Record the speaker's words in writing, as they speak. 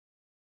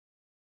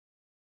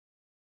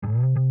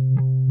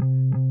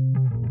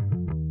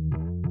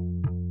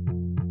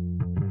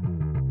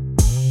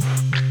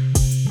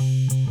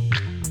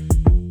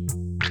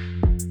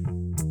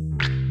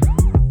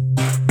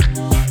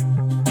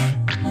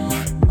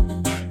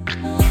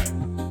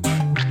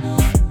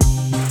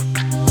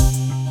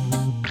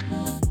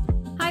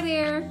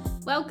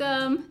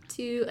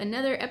to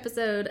another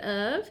episode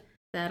of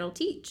That'll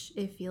Teach,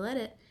 If You Let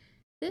It.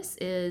 This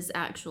is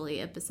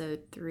actually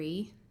episode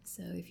 3,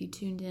 so if you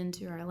tuned in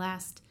to our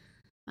last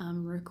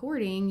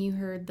recording, you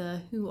heard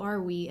the Who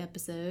Are We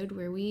episode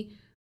where we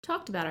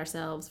talked about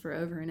ourselves for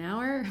over an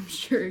hour. I'm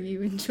sure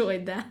you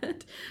enjoyed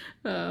that.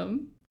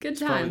 Good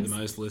times. Probably the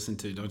most listened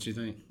to, don't you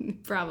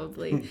think?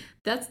 Probably.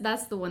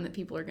 That's the one that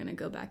people are going to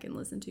go back and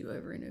listen to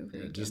over and over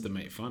again. Just to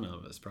make fun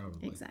of us,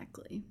 probably.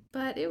 Exactly.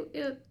 But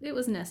it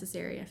was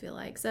necessary, I feel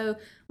like. So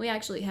we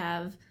actually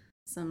have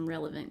some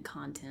relevant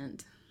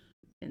content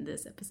in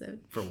this episode.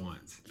 For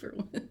once. For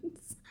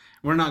once.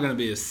 We're not going to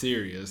be as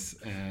serious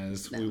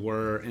as we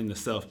were in the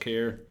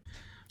self-care.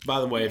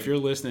 By the way, if you're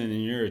listening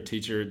and you're a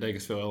teacher at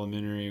Dacusville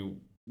Elementary,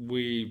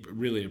 we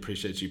really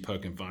appreciate you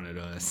poking fun at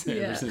us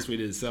ever since we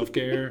did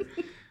self-care.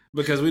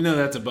 Because we know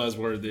that's a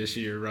buzzword this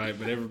year, right?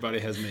 But everybody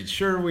has made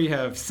sure we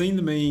have seen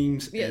the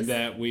memes and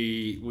that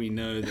we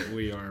know that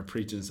we are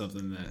preaching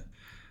something that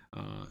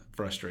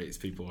frustrates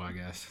people, I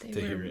guess, to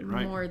hear it,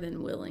 right? More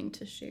than willing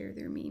to share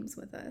their memes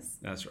with us.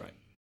 That's right.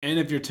 And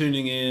if you're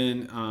tuning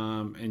in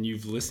and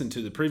you've listened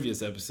to the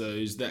previous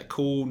episodes, that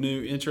cool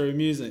new intro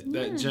music,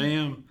 that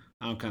jam,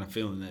 I'm kind of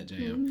feeling that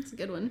jam. It's a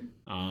good one.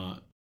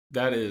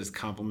 That is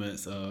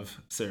compliments of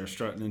Sarah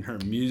Strutton and her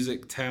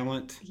music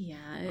talent. Yeah,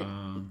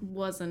 it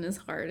wasn't as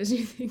hard as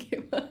you think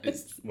it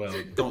was. Well,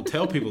 don't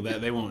tell people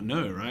that. They won't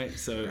know, right?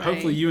 So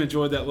hopefully you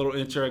enjoyed that little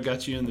intro.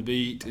 Got you in the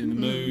beat, in the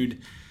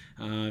mood.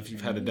 If you've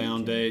had a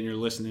down day and you're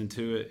listening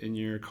to it in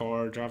your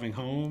car driving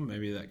home,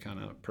 maybe that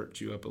kind of perked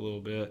you up a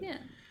little bit. Yeah.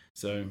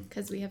 So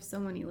because we have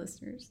so many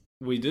listeners.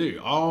 We do.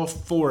 All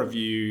 4 of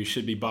you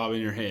should be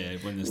bobbing your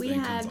head when this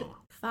thing comes on.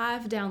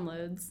 5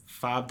 downloads.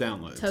 5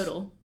 downloads.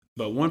 Total.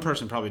 But one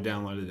person probably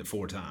downloaded it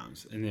 4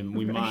 times, and then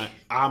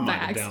I might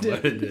have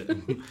downloaded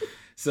it.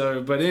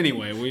 So, but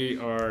anyway, we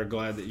are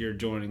glad that you're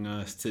joining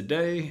us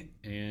today,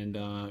 and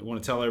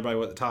want to tell everybody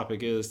what the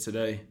topic is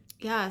today.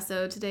 Yeah,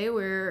 so today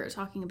we're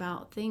talking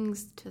about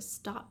things to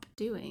stop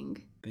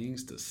doing.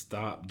 Things to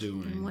stop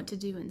doing. And what to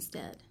do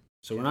instead.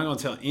 So we're not going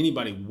to tell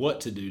anybody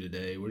what to do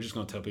today. We're just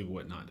going to tell people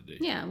what not to do.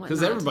 Yeah,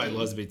 because everybody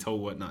loves to be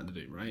told what not to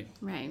do, right?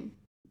 Right.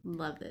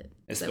 Love it.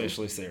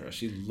 Especially Sarah.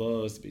 She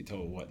loves to be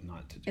told what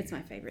not to do. It's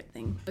my favorite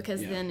thing.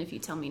 Because then if you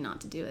tell me not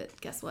to do it,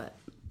 guess what?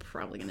 I'm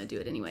probably going to do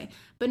it anyway.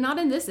 But not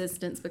in this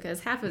instance, because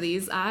half of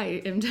these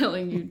I am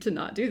telling you to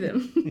not do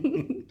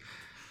them.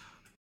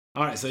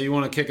 All right. So you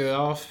want to kick it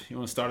off? You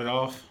want to start it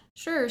off?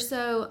 Sure.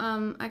 So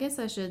I guess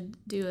I should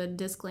do a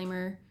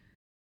disclaimer.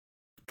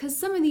 Because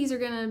some of these are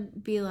going to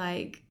be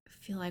like,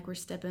 feel like we're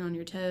stepping on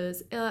your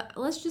toes.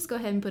 Let's just go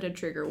ahead and put a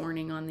trigger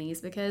warning on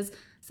these, because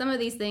some of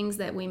these things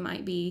that we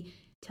might be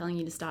telling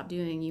you to stop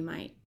doing, you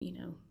might,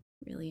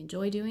 really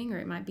enjoy doing, or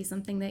it might be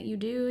something that you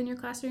do in your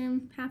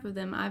classroom. Half of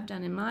them I've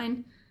done in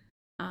mine.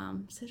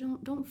 So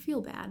don't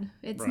feel bad.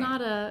 It's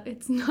not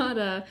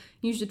a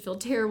you should feel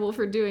terrible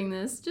for doing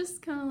this.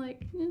 Just kind of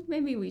like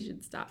maybe we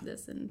should stop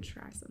this and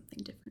try something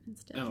different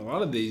instead. And a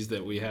lot of these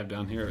that we have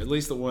down here, at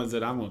least the ones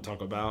that I'm going to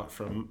talk about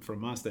from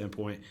my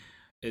standpoint,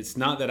 it's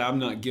not that I'm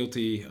not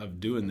guilty of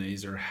doing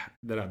these or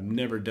that I've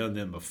never done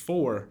them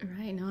before.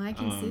 Right. No, I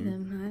can see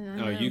them. I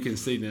know. You can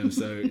see them.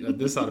 So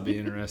this ought to be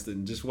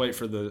interesting. Just wait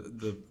for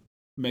the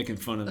making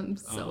fun of I'm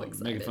so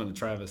excited. making fun of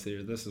Travis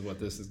here. This is what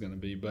this is going to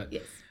be. But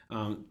yes.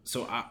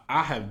 So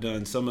I have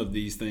done some of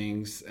these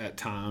things at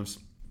times.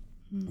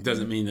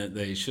 Doesn't mean that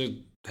they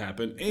should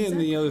happen. And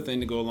the other thing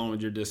to go along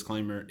with your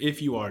disclaimer,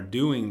 if you are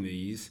doing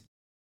these,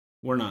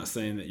 we're not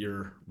saying that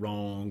you're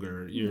wrong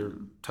or you're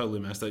totally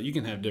messed up. You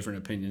can have different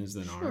opinions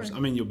than ours. I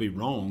mean, you'll be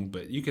wrong,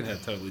 but you can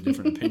have totally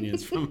different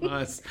opinions from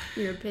us.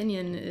 Your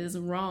opinion is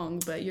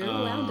wrong, but you're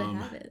allowed to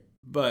have it.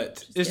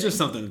 But it's just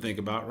something to think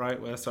about, right?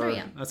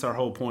 That's our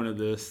whole point of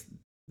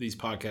these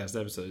podcast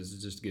episodes,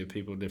 is just to give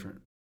people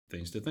different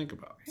things to think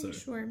about. So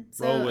sure.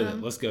 Roll with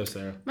it. Let's go,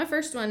 Sarah. My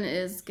first one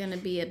is going to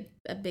be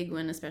a big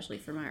one, especially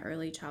for my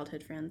early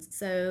childhood friends.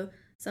 So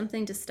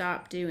something to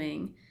stop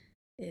doing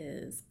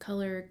is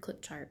color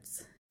clip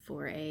charts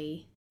for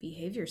a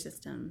behavior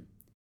system.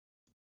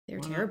 They're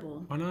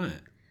terrible. Why not?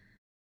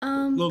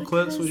 Little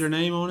clips with your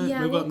name on it,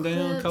 move up and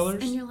down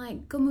colors. And you're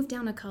like, go move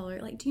down a color.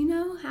 Like, do you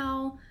know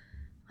how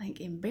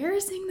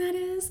embarrassing that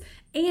is?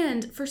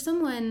 And for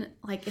someone,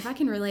 if I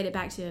can relate it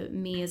back to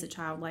me as a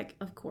child,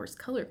 of course,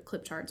 color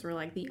clip charts were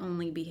the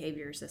only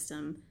behavior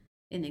system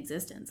in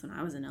existence when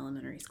I was in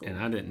elementary school. And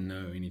I didn't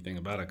know anything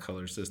about a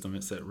color system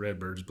except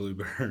redbirds,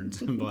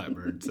 bluebirds, and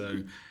blackbirds. So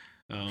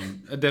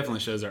it definitely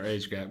shows our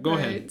age gap. Go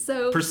ahead.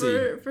 So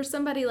proceed. For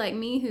somebody like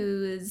me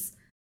who is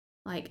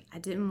I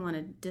didn't want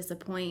to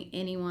disappoint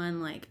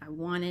anyone. I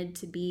wanted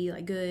to be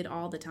good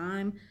all the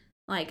time.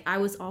 I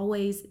was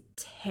always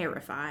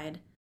terrified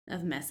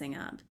of messing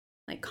up.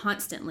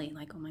 Constantly.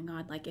 Oh my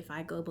God, if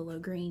I go below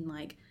green,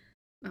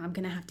 I'm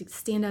going to have to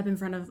stand up in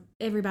front of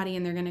everybody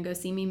and they're going to go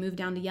see me move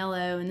down to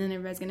yellow and then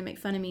everybody's going to make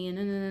fun of me and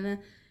it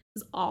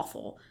was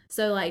awful.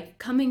 So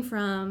coming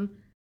from,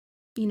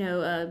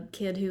 a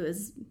kid who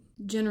is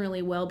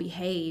generally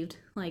well-behaved,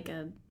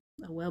 a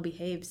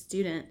well-behaved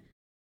student,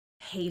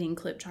 hating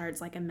clip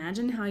charts.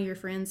 Imagine how your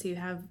friends who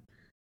have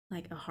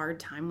like a hard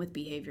time with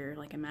behavior.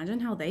 Like imagine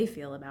how they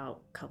feel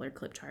about colored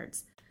clip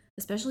charts,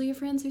 especially your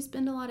friends who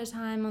spend a lot of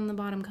time on the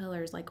bottom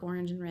colors like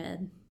orange and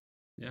red.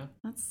 Yeah.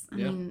 I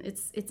mean,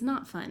 it's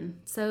not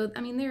fun. So,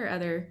 I mean, there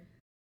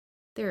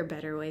are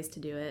better ways to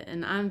do it.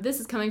 And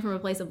this is coming from a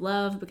place of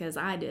love because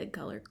I did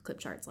color clip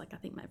charts like I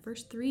think my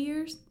first 3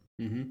 years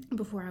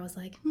before I was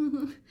like,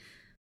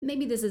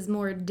 maybe this is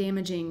more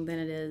damaging than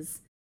it is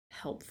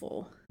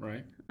helpful.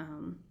 Right.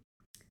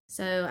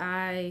 So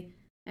I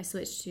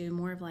switched to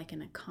more of like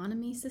an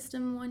economy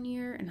system 1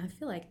 year, and I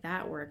feel like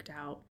that worked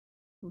out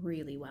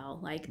really well.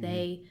 Like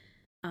they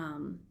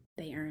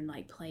earn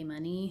like play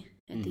money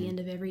at the end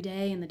of every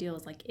day, and the deal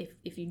is like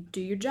if you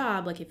do your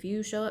job, like if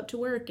you show up to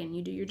work and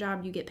you do your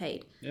job, you get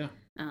paid. Yeah.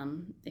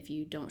 If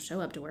you don't show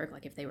up to work,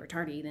 like if they were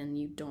tardy, then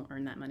you don't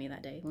earn that money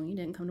that day when you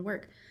didn't come to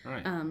work.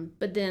 Right.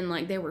 But then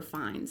like there were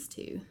fines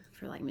too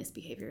for like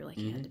misbehavior, like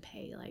you had to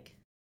pay like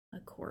a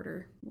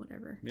quarter,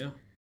 whatever. Yeah.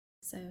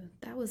 So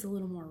that was a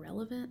little more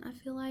relevant, I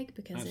feel like,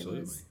 because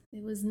Absolutely.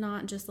 it was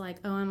not just like,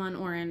 oh, I'm on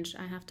orange,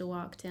 I have to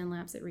walk 10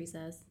 laps at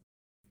recess.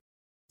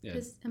 Yeah.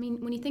 Because, I mean,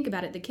 when you think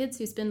about it, the kids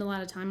who spend a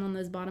lot of time on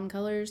those bottom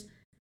colors,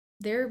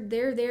 they're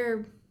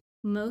there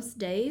most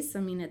days.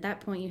 I mean, at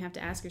that point, you have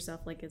to ask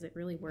yourself, like, is it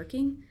really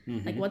working?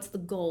 Like, what's the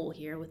goal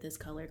here with this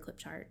color clip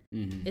chart?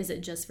 Is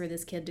it just for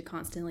this kid to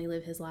constantly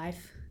live his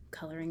life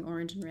coloring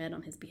orange and red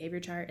on his behavior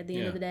chart at the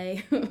end of the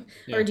day?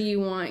 Or do you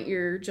want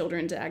your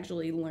children to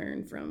actually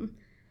learn from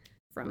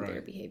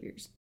their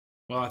behaviors?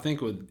 Well, I think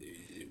with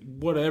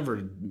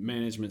whatever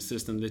management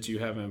system that you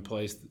have in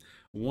place,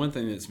 one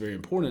thing that's very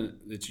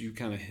important that you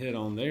kind of hit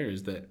on there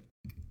is that,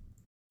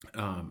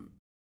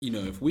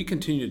 if we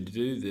continue to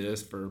do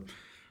this for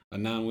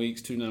 9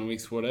 weeks, 9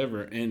 weeks,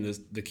 whatever, and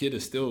the kid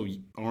is still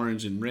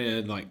orange and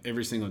red like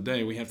every single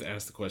day, we have to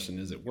ask the question,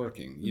 is it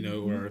working?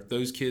 Or if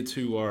those kids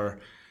who are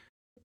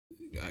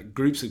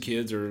groups of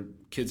kids or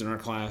kids in our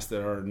class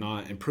that are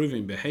not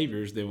improving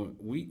behaviors, then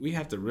we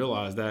have to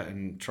realize that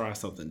and try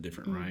something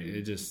different, right?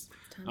 It just,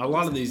 a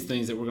lot of these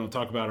things that we're going to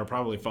talk about are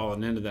probably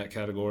falling into that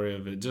category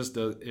of it just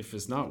does, if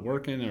it's not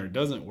working or it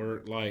doesn't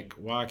work, like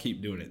why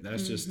keep doing it?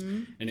 That's just,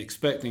 and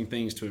expecting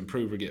things to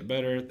improve or get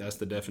better. That's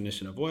the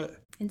definition of what?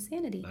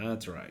 Insanity.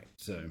 That's right.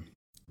 So.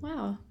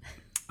 Wow.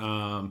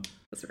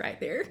 That's right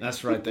there.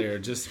 That's right there.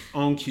 Just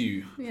on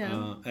cue.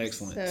 Yeah.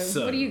 Excellent.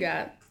 So what do you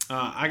got?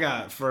 I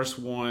got first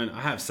one.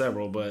 I have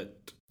several, but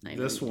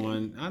this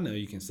one, I know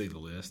you can see the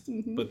list,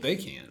 but they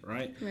can't,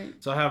 right? Right.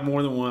 So I have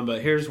more than one,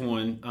 but here's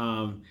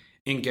one.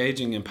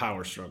 Engaging in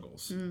power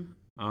struggles.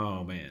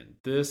 Oh man,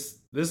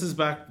 this is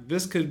back.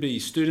 This could be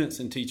students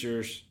and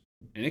teachers,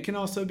 and it can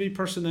also be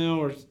personnel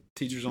or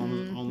teachers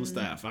on the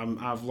staff.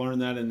 I've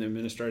learned that in the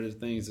administrative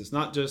things. It's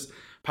not just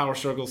power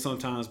struggles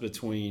sometimes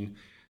between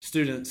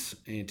students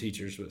and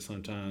teachers, but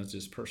sometimes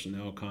just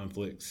personnel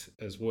conflicts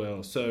as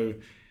well. So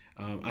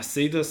I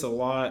see this a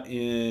lot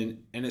and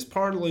it's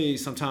partly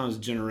sometimes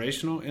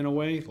generational in a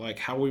way, like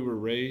how we were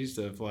raised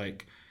of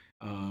like,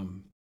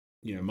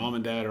 mom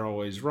and dad are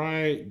always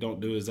right. Don't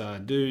do as I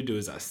do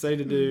as I say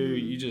to do.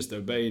 You just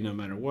obey no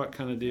matter what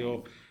kind of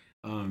deal.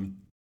 And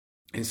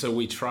so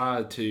we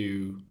try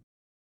to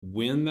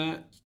win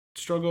that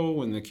struggle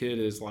when the kid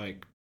is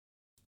like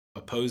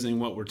opposing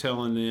what we're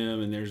telling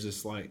them and there's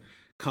this like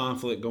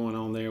conflict going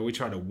on there. We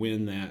try to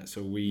win that.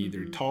 So we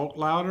either talk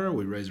louder,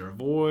 we raise our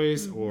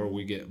voice, or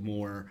we get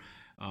more,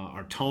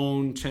 our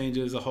tone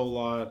changes a whole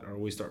lot, or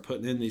we start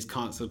putting in these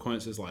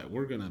consequences like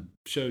we're going to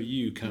show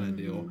you kind of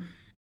deal.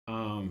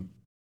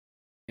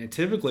 And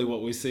typically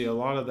what we see a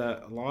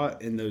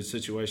lot in those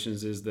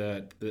situations is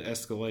that the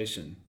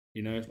escalation,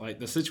 like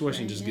the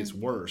situation just gets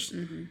worse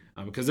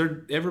because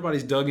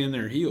everybody's dug in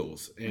their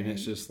heels and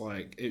it's just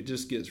like, it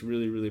just gets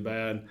really, really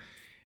bad.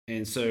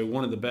 And so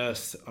one of the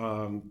best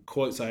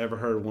quotes I ever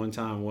heard one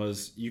time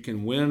was, you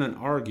can win an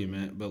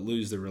argument, but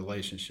lose the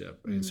relationship.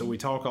 And so we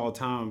talk all the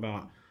time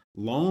about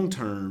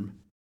long-term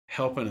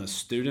helping a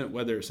student,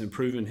 whether it's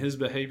improving his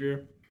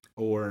behavior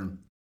or,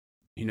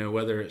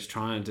 whether it's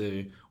trying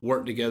to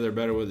work together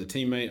better with a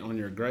teammate on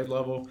your grade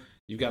level,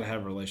 you've got to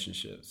have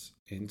relationships.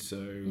 And so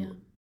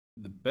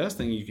the best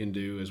thing you can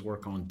do is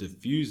work on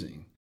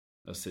diffusing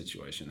a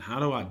situation. How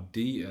do I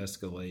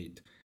de-escalate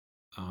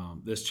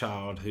this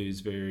child who's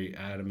very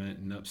adamant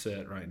and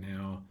upset right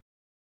now,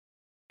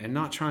 and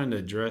not trying to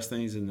address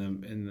things in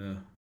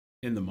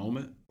the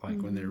moment, like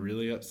when they're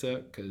really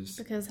upset,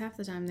 because half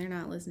the time they're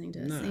not listening to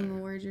a single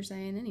word you're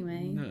saying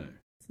anyway. No,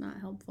 it's not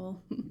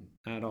helpful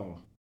at all.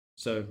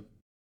 So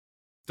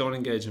don't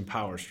engage in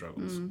power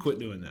struggles. Quit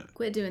doing that.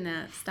 Quit doing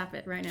that. Stop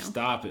it right now.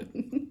 Stop it.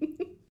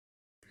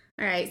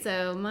 All right.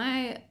 So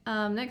my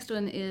next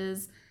one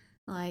is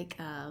like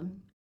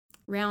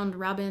round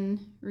robin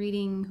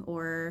reading,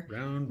 or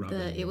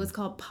it was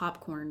called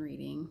popcorn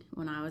reading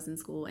when I was in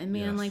school. And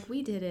man, like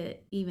we did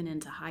it even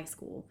into high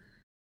school.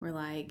 We're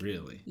like,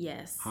 really?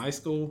 Yes. High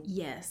school?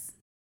 Yes.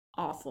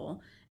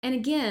 Awful. And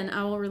again,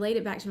 I will relate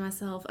it back to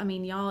myself. I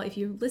mean, y'all, if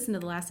you listen to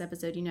the last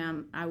episode,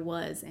 I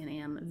was and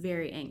am a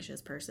very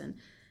anxious person.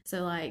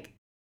 So like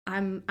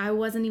I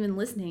wasn't even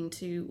listening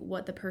to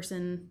what the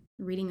person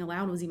reading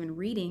aloud was even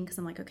reading, because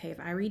I'm like, okay, if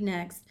I read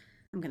next,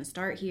 I'm going to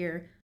start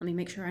here. Let me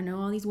make sure I know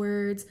all these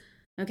words.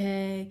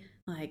 Okay.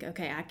 Like,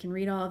 okay, I can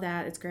read all of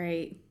that. It's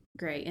great.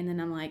 Great. And then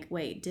I'm like,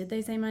 wait, did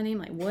they say my name?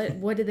 Like,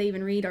 what did they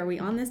even read? Are we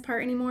on this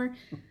part anymore?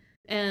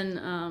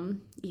 And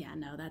yeah,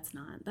 no, that's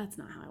not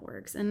how it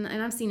works. And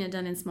I've seen it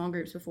done in small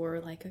groups before,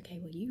 like, okay,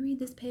 well, you read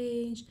this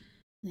page,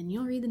 then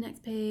you'll read the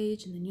next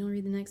page, and then you'll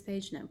read the next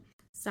page. No,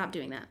 stop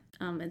doing that.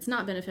 It's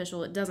not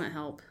beneficial. It doesn't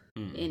help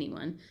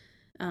anyone.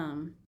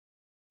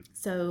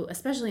 So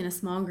especially in a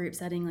small group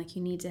setting, like,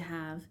 you need to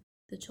have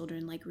the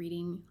children like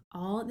reading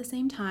all at the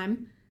same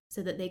time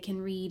so that they can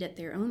read at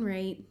their own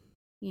rate,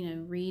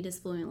 read as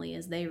fluently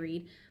as they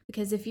read.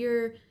 Because if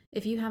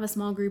you have a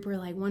small group where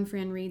like one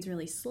friend reads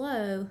really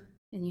slow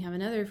and you have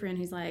another friend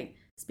who's like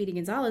Speedy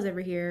Gonzalez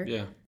over here,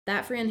 yeah,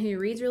 that friend who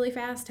reads really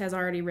fast has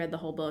already read the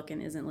whole book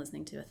and isn't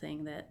listening to a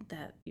thing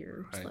that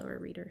your slower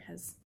reader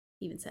has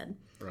even said.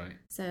 Right.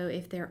 So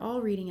if they're all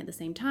reading at the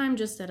same time,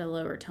 just at a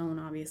lower tone,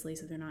 obviously,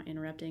 so they're not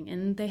interrupting,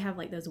 and they have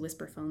like those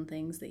whisper phone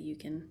things that you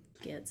can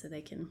get so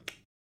they can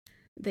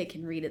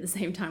read at the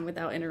same time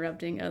without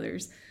interrupting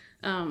others.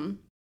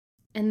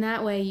 And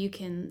that way you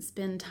can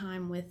spend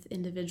time with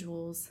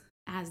individuals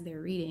as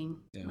they're reading,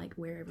 like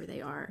wherever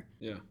they are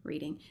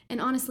reading. And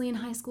honestly, in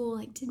high school,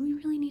 like, did we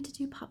really need to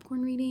do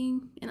popcorn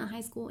reading in a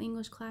high school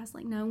English class?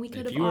 Like, no, we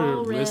could have all read.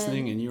 If you were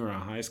listening and you are a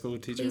high school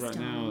teacher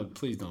now,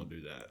 please don't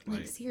do that.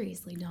 Like,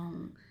 seriously,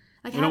 don't.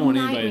 Like, I don't want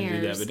anybody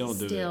to do that, but don't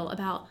do it. Still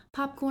about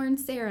Popcorn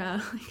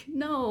Sarah. Like,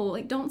 no,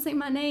 like, don't say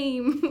my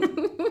name.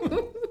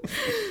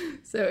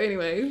 So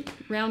anyway,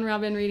 round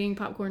robin reading,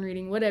 popcorn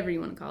reading, whatever you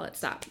want to call it.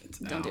 Stop.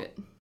 Don't do it.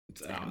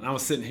 And I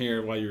was sitting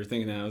here while you were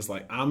thinking that. I was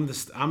like, I'm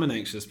an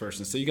anxious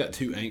person. So you got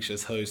two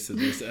anxious hosts in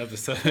this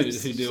episode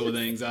who deal with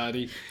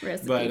anxiety.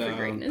 Recipe for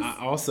greatness. I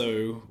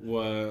also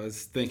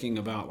was thinking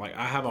about, like,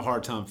 I have a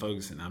hard time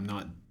focusing. I'm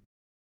not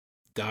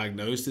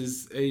diagnosed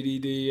as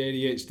ADD,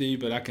 ADHD,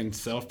 but I can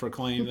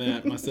self-proclaim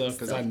that myself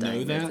because I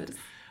know that.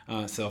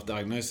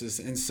 Self-diagnosis.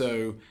 And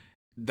so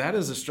that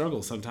is a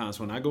struggle sometimes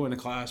when I go into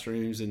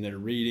classrooms and they're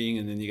reading,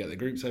 and then you got the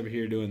groups over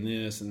here doing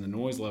this and the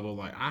noise level.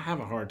 Like, I have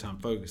a hard time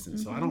focusing.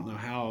 So I don't know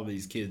how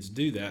these kids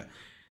do that.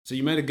 So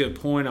you made a good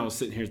point. I was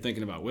sitting here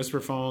thinking about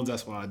whisper phones.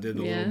 That's why I did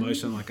the little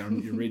motion like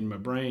you're reading my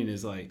brain.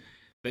 Is like,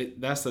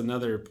 that's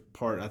another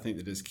part I think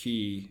that is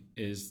key,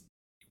 is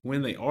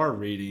when they are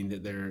reading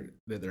that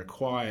they're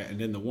quiet, and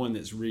then the one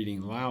that's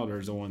reading louder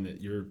is the one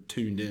that you're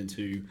tuned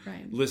into,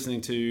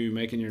 listening to,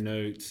 making your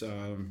notes,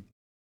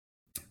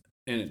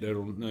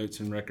 anecdotal notes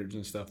and records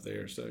and stuff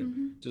there. So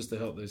just to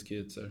help those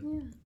kids. So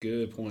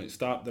good point.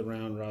 Stop the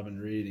round robin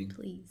reading,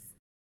 please.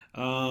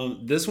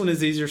 This one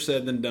is easier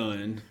said than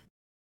done.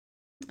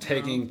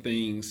 Taking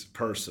things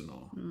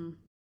personal.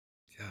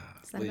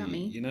 Is that about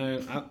me?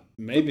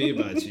 Maybe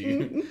about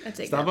you.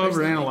 Stop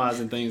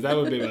overanalyzing things. That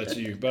would be about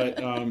you.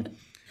 But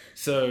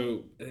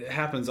so it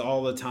happens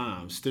all the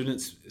time.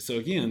 Students. So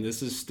again,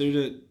 this is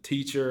student,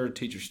 teacher,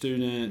 teacher,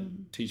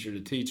 student, teacher to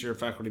teacher,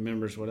 faculty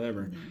members,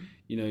 whatever.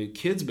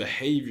 Kids'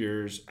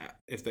 behaviors,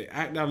 if they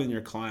act out in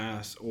your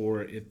class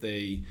or if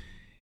they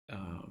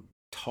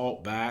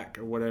talk back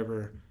or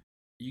whatever,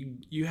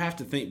 you have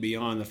to think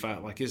beyond the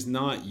fact, like, it's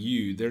not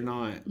you. They're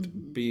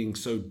not being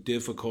so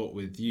difficult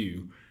with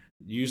you.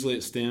 Usually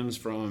it stems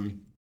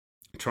from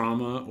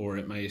trauma, or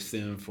it may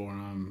stem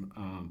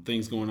from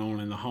things going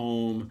on in the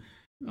home,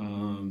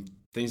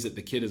 things that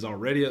the kid is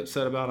already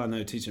upset about. I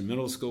know teaching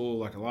middle school,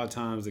 like, a lot of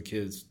times the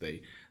kids,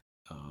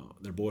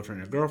 their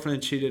boyfriend or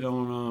girlfriend cheated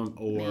on them,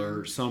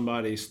 or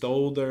somebody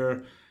stole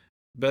their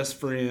best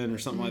friend or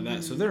something like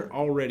that. So they're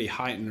already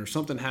heightened, or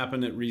something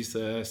happened at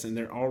recess and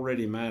they're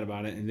already mad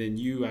about it. And then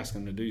you ask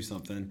them to do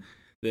something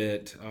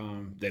that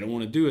they don't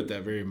want to do at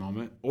that very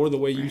moment, or the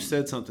way you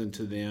said something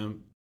to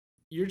them,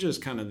 you're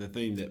just kind of the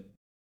thing that,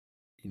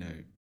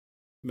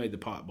 made the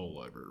pot boil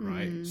over,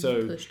 right?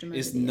 So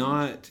it's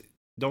not,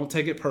 don't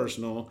take it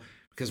personal.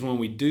 Because when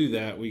we do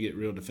that, we get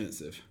real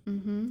defensive.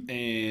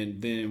 And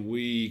then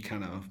we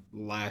kind of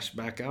lash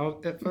back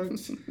out at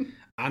folks.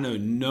 I know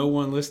no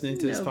one listening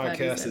to this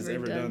podcast has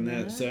ever done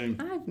that. So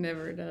I've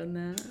never done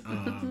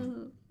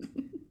that.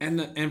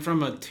 And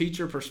from a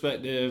teacher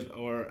perspective,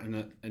 or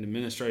an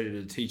administrator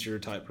to teacher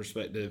type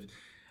perspective,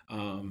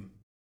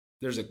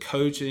 there's a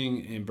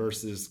coaching and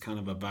versus kind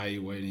of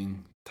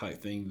evaluating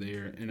type thing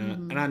there.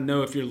 And I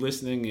know if you're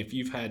listening, if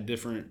you've had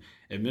different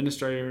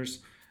administrators,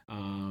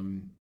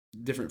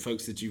 different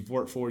folks that you've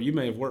worked for, you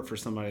may have worked for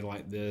somebody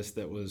like this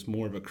that was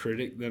more of a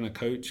critic than a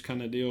coach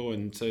kind of deal.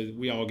 And so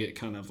we all get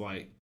kind of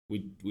like,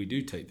 we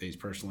do take things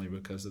personally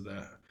because of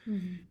that.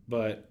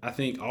 But I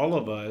think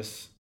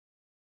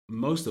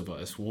most of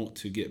us want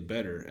to get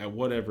better at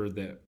whatever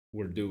that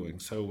we're doing.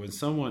 So when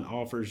someone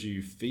offers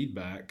you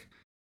feedback,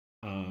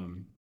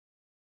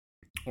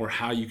 or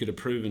how you could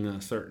improve in a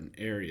certain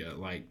area,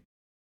 like,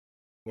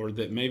 or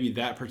that maybe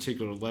that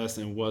particular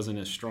lesson wasn't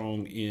as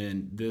strong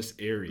in this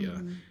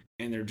area,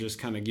 and they're just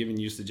kind of giving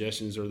you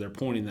suggestions, or they're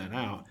pointing that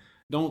out,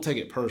 don't take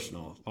it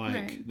personal.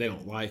 Like, they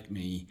don't like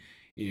me.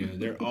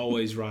 They're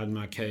always riding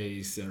my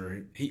case,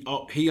 or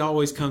he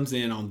always comes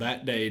in on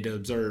that day to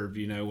observe,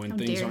 when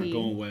things aren't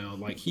going well.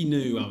 Like, he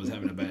knew I was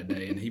having a bad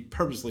day, and he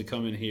purposely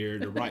come in here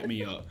to write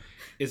me up.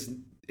 It's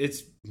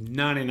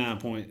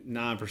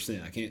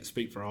 99.9%. I can't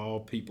speak for all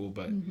people,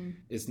 but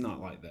it's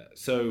not like that.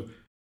 So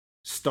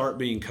start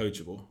being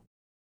coachable.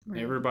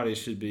 Right. Everybody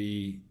should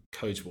be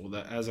coachable.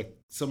 That as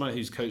somebody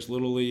who's coached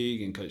Little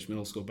League and coached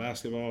middle school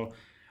basketball,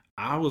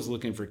 I was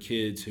looking for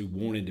kids who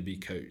wanted to be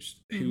coached,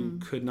 who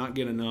could not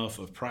get enough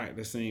of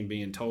practicing,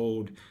 being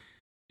told,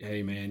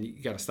 hey, man,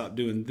 you got to stop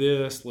doing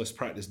this. Let's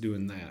practice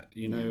doing that,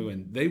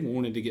 and they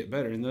wanted to get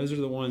better. And those are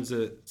the ones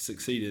that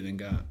succeeded and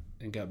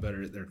got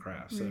better at their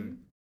craft. So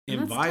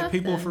invite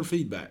people for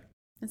feedback.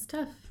 It's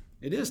tough.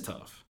 It is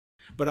tough.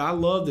 But I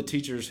love the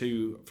teachers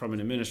who, from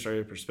an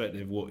administrative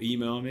perspective, will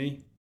email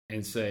me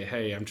and say,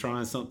 hey, I'm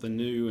trying something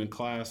new in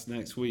class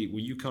next week.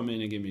 Will you come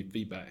in and give me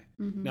feedback?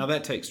 Now,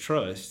 that takes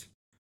trust.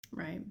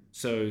 Right.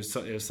 So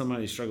if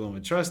somebody's struggling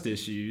with trust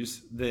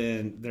issues,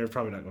 then they're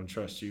probably not going to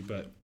trust you.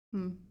 But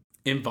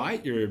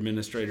invite your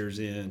administrators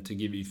in to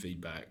give you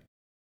feedback.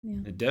 Yeah.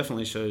 It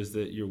definitely shows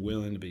that you're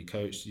willing to be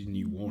coached and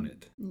you want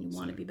it. And you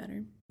want to be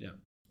better. Yeah.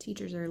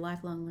 Teachers are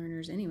lifelong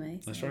learners anyway.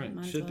 So that's right.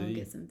 Might as well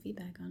get some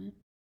feedback on it.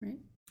 Right?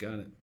 Got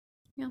it.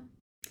 Yeah. All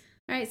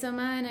right. So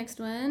my next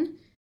one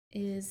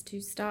is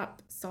to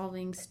stop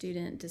solving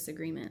student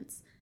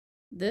disagreements.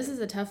 This is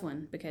a tough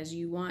one because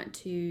you want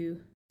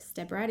to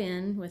step right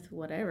in with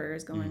whatever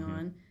is going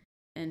on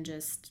and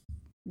just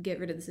get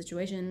rid of the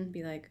situation.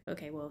 Be like,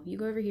 okay, well, you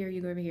go over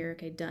here.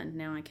 Okay, done.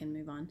 Now I can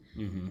move on.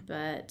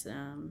 But,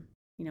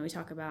 we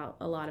talk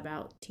a lot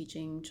about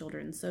teaching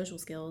children social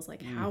skills.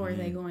 Like, how are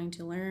they going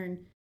to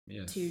learn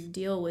to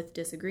deal with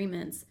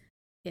disagreements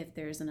if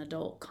there's an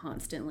adult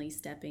constantly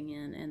stepping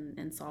in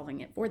and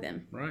solving it for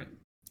them? Right.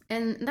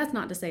 And that's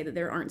not to say that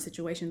there aren't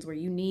situations where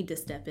you need to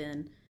step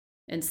in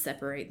and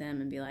separate them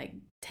and be like,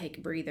 take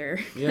a breather.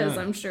 Because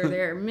I'm sure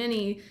there are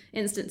many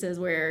instances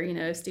where,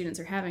 if students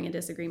are having a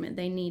disagreement,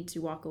 they need to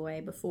walk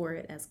away before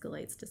it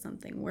escalates to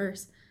something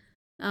worse.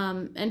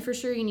 And for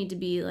sure, you need to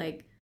be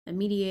like a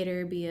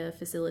mediator, be a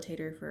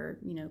facilitator for,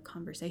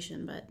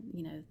 conversation. But,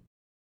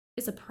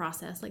 it's a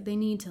process. Like, they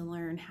need to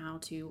learn how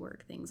to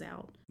work things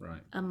out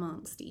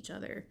amongst each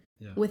other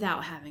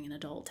without having an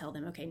adult tell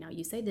them, okay, now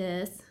you say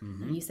this,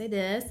 and you say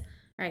this.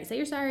 All right, say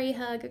you're sorry,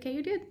 hug. Okay,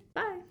 you're good.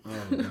 Bye.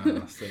 Oh,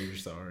 God, say you're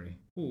sorry.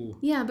 Ooh.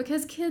 Yeah,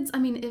 because kids,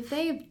 if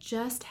they've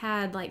just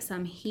had like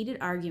some heated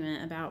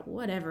argument about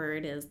whatever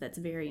it is that's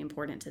very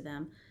important to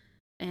them,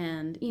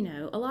 and,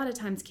 a lot of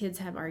times kids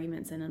have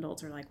arguments and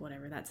adults are like,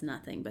 whatever, that's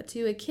nothing. But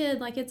to a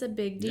kid, like, it's a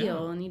big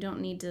deal, and you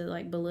don't need to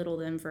like belittle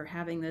them for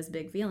having those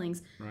big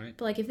feelings. Right.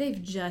 But like, if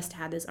they've just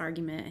had this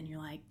argument and you're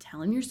like,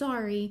 tell them you're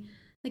sorry.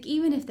 Like,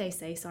 even if they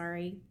say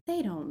sorry,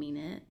 they don't mean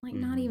it. Like,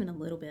 not even a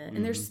little bit.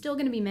 And they're still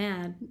going to be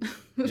mad.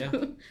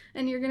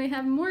 And you're going to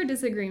have more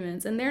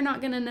disagreements. And they're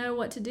not going to know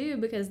what to do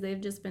because they've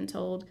just been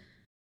told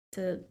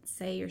to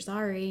say you're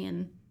sorry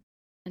and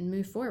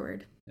move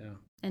forward. Yeah.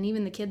 And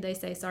even the kid they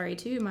say sorry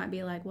to might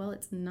be like, well,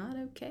 it's not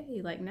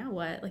okay. Like, now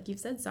what? Like, you've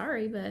said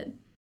sorry, but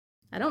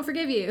I don't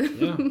forgive you.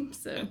 Yeah.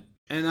 So.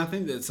 And I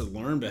think that's a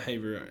learned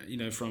behavior,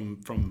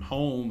 from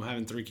home,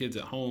 having 3 kids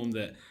at home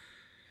that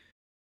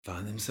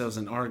find themselves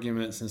in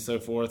arguments and so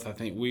forth. I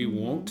think we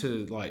want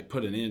to like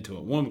put an end to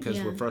it. One,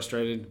 because we're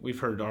frustrated. We've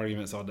heard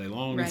arguments all day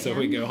long. Right, and so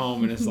we go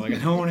home and it's like, I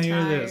don't want to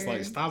hear this.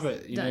 Like, stop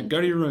it. Go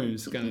to your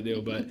rooms kind of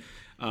deal. But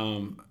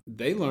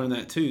they learn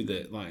that too,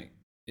 that like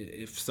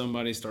if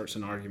somebody starts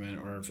an argument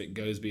or if it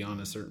goes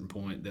beyond a certain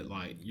point, that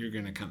like you're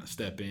going to kind of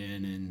step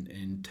in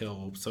and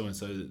tell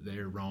so-and-so that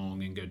they're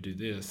wrong and go do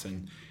this.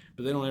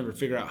 But they don't ever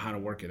figure out how to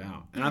work it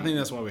out. And I think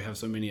that's why we have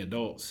so many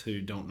adults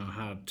who don't know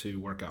how to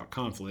work out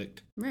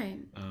conflict. Right.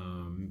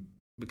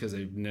 Because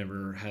they've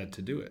never had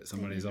to do it.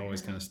 Somebody's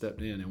always kind of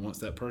stepped in. And once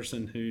that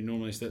person who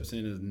normally steps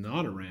in is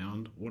not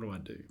around, what do I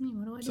do?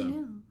 What do I do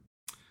now?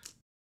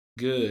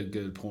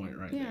 Good point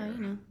right there.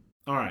 Yeah,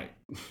 All right.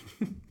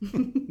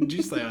 Did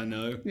you say I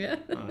know? Yeah.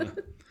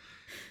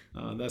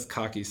 That's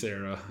cocky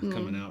Sarah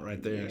coming out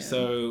right there. Yeah.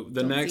 So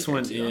the next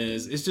one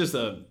is,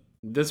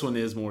 this one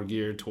is more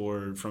geared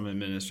toward from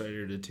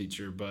administrator to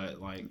teacher,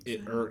 but like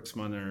it irks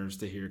my nerves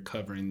to hear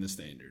covering the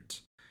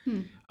standards.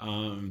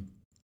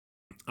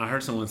 I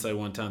heard someone say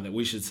one time that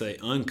we should say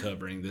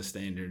uncovering the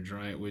standards,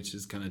 right? Which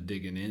is kind of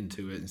digging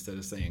into it instead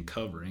of saying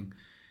covering.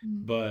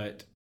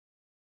 But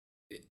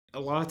a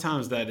lot of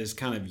times that is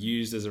kind of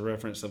used as a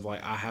reference of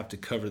like, I have to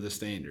cover the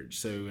standards.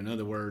 So in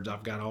other words,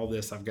 I've got all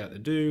this I've got to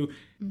do,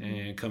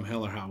 and come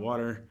hell or high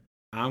water,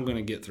 I'm going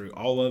to get through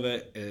all of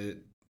it.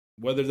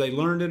 Whether they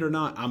learned it or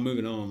not, I'm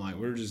moving on. Like,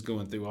 we're just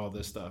going through all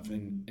this stuff.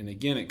 And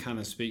again, it kind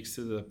of speaks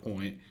to the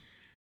point.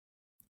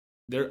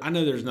 I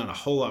know there's not a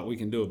whole lot we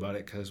can do about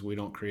it because we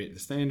don't create the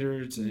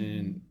standards.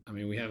 And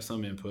we have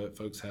some input.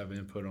 Folks have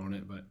input on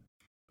it, but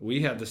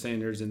we have the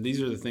standards, and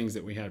these are the things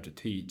that we have to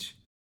teach.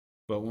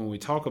 But when we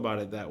talk about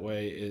it that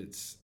way, it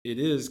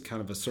is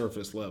kind of a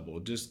surface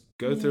level. Just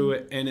go through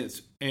it,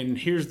 and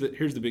here's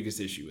the biggest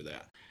issue with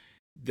that.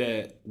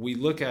 that we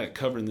look at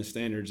covering the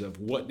standards of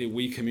what did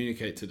we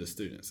communicate to the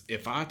students.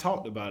 If I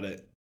talked about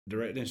it,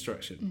 direct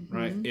instruction,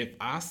 right? If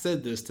I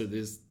said this to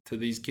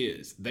these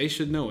kids, they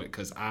should know it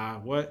because I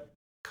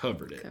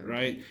covered it,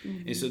 right?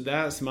 And so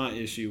that's my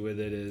issue with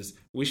it, is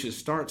we should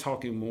start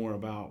talking more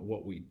about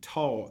what we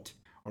taught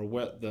or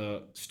what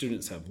the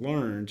students have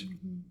learned,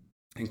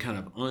 and kind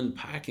of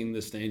unpacking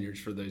the standards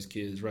for those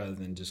kids rather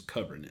than just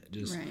covering it.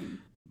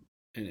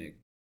 And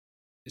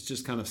it's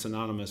just kind of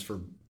synonymous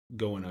for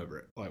going over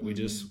it. Like we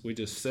just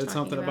said talking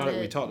something about it,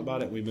 we talked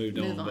about it, we moved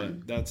on.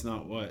 But that's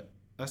not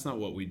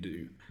what we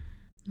do.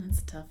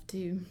 That's tough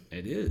too.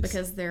 It is,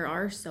 because there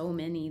are so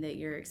many that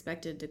you're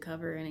expected to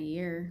cover in a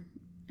year,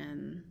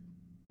 and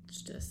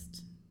it's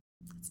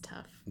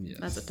tough. Yes.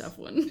 That's a tough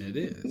one. It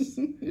is.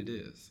 It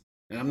is.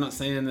 And I'm not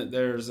saying that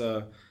there's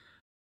a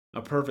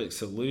perfect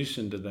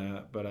solution to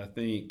that, but I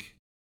think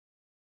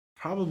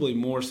probably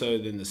more so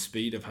than the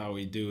speed of how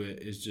we do it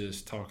is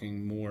just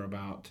looking more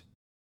about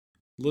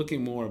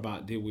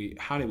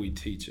how do we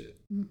teach it?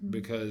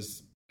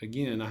 Because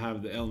again, I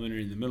have the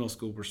elementary and the middle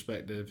school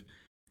perspective.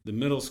 The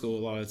middle school,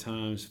 a lot of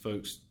times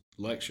folks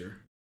lecture.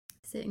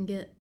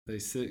 They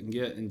sit and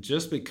get, and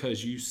just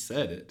because you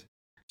said it,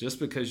 just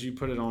because you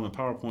put it on a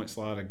PowerPoint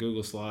slide, a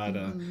Google slide,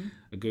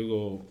 a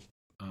Google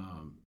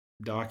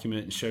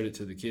document and showed it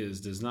to the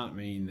kids, does not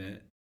mean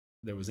that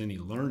there was any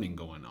learning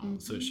going on.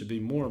 So it should be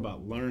more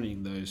about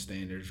learning those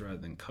standards rather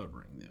than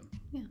covering them.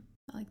 Yeah,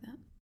 I like that.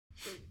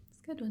 It's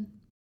a good one.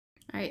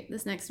 All right,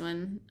 this next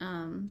one.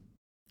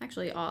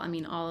 Actually,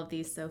 all of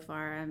these so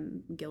far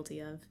I'm guilty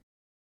of.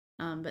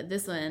 But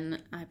this one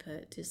I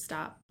put to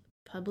stop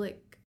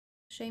public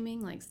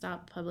shaming, like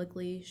stop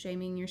publicly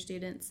shaming your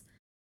students,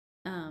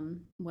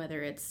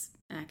 whether it's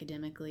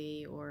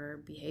academically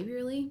or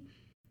behaviorally.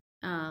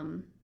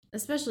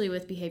 Especially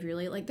with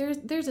behaviorally, like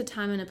there's a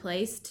time and a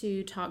place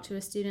to talk to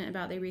a student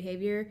about their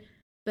behavior,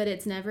 but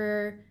it's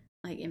never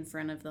like in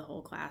front of the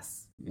whole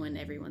class when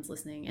everyone's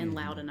listening and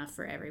loud enough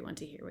for everyone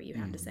to hear what you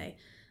have to say.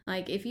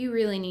 Like if you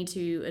really need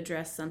to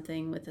address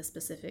something with a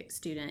specific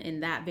student in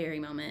that very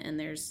moment and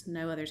there's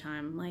no other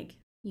time, like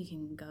you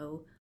can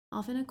go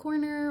off in a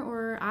corner,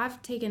 or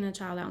I've taken a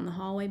child out in the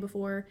hallway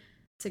before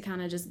to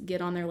kind of just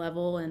get on their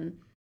level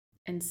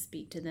and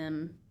speak to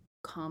them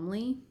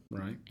calmly.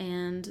 Right.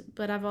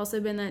 But I've also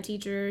been that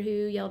teacher who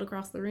yelled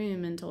across the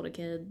room and told a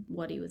kid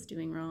what he was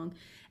doing wrong.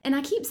 And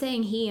I keep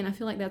saying he, and I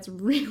feel like that's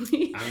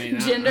really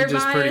gender I'm just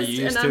biased, pretty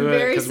used and to I'm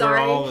very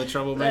sorry. We're all the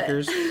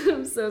troublemakers.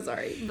 I'm so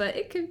sorry, but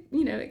it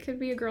could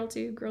be a girl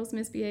too. Girls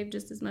misbehave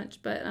just as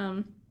much, but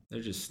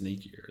they're just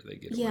sneakier. They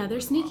get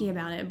they're sneaky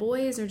about it.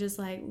 Boys are just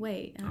like,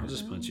 wait, I'll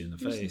just punch you in the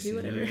face. Do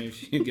whatever.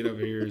 If you get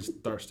over here and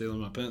start stealing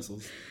my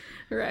pencils,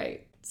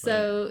 right.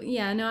 So,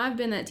 I've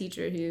been that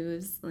teacher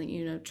who's,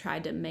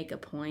 tried to make a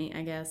point,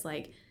 I guess,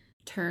 like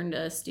turned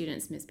a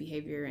student's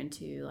misbehavior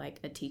into like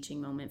a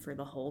teaching moment for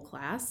the whole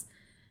class.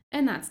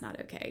 And that's not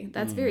okay.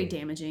 That's very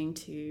damaging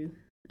to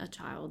a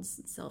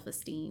child's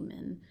self-esteem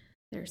and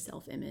their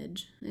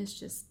self-image. It's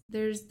just,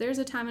 there's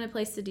a time and a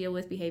place to deal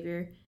with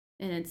behavior,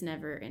 and it's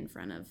never in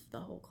front of the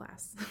whole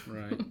class.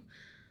 Right.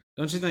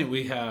 Don't you think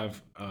we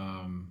have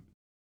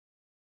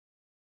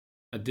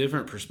a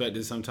different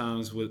perspective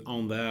sometimes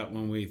on that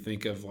when we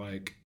think of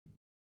like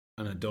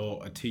an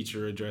adult, a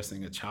teacher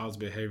addressing a child's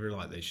behavior,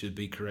 like they should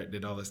be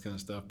corrected, all this kind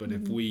of stuff. But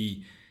if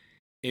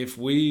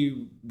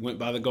we went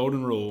by the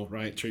golden rule,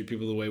 right, treat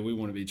people the way we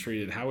want to be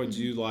treated, how would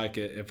you like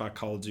it if I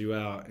called you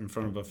out in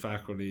front of a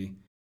faculty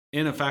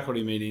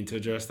meeting to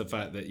address the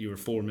fact that you were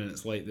 4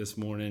 minutes late this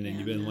morning and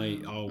you've been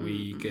late all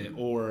week?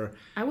 Or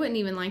I wouldn't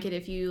even like it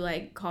if you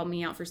like called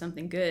me out for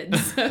something good.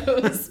 So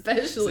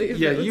especially if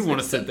you want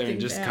to sit there and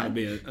just bad. kind of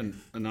be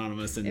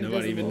anonymous and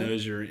nobody even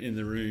knows you're in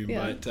the room.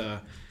 Yeah.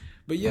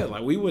 But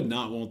like we would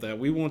not want that.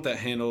 We want that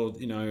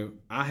handled.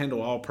 I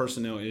handle all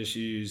personnel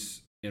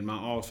issues in my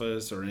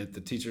office or at the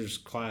teacher's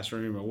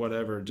classroom or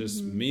whatever,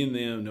 just me and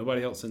them,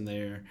 nobody else in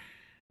there.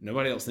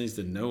 Nobody else needs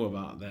to know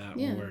about that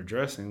when we're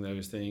addressing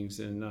those things,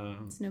 and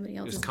it's nobody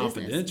else's it's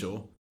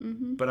confidential.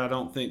 But I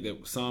don't think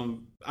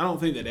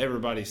that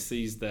everybody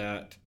sees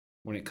that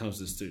when it comes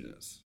to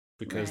students,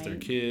 because they're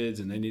kids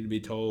and they need to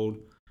be told.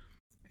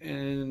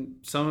 And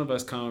some of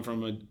us come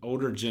from an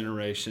older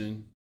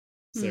generation,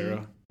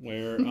 Sarah,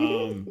 where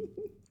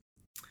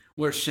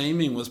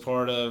shaming was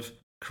part of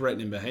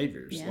correcting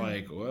behaviors.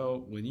 Like,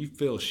 well, when you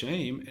feel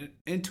shame,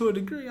 and to a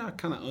degree I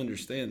kind of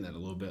understand that a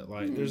little bit,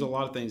 like there's a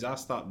lot of things I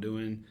stopped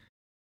doing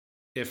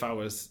if I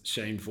was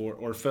shamed for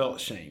or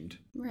felt shamed.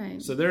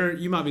 Right. So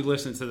you might be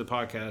listening to the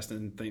podcast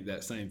and think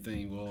that same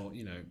thing. Well,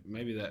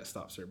 maybe that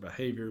stops their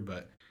behavior,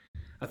 but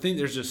I think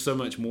there's just so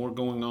much more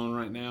going on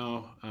right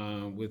now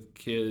with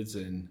kids,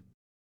 and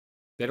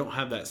they don't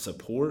have that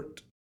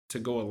support to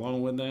go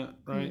along with that,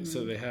 right?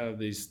 So they have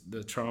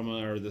the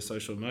trauma or the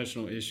social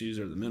emotional issues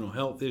or the mental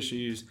health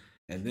issues,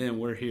 and then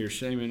we're here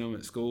shaming them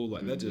at school.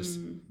 Like that just,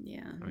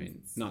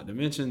 not to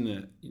mention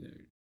that,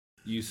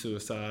 youth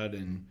suicide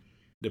and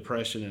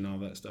depression and all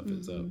that stuff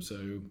is up.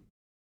 So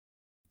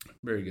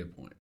very good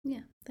point.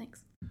 Yeah,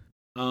 thanks.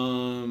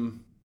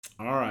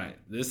 All right,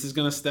 this is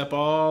going to step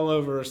all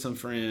over some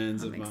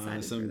friends of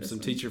mine, some one.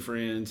 teacher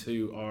friends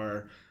who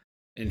are,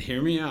 and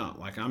hear me out.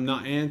 Like, I'm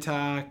not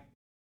anti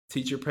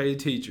teacher paid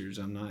teachers.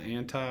 I'm not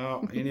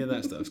anti any of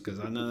that stuff because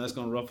I know that's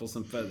going to ruffle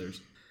some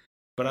feathers.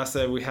 But I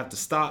said we have to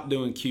stop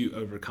doing cute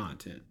over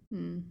content,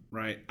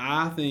 right?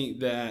 I think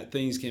that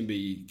things can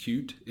be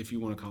cute, if you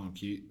want to call them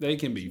cute. They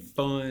can be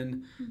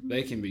fun.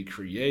 They can be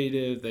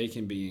creative. They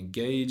can be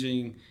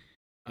engaging.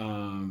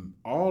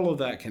 All of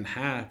that can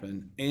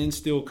happen and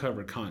still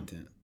cover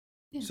content.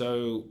 Yeah.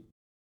 So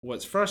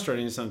what's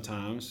frustrating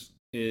sometimes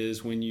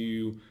is when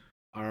you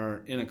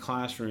are in a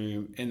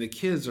classroom and the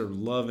kids are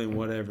loving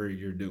whatever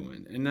you're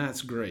doing, and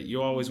that's great.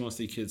 You always want to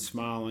see kids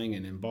smiling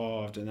and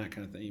involved and that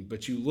kind of thing,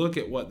 but you look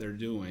at what they're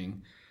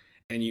doing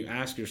and you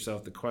ask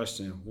yourself the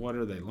question, what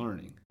are they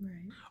learning?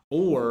 Right.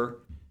 Or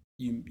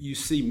you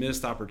see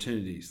missed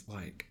opportunities,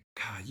 like,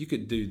 God, you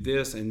could do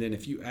this, and then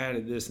if you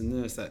added this and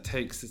this, that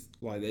takes,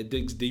 like, it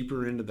digs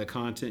deeper into the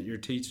content you're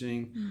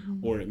teaching,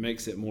 or it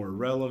makes it more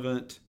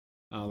relevant.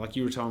 Like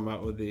you were talking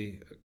about with the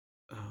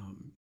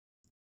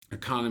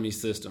economy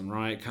system,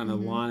 right? Kind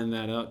of lining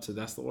that up to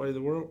that's the way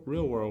the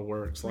real world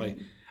works. Right.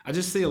 Like, I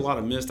just see a lot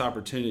of missed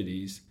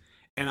opportunities,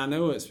 and I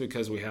know it's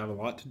because we have a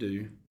lot to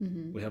do.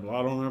 We have a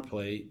lot on our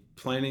plate.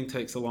 Planning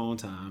takes a long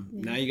time.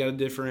 Now you got to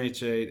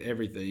differentiate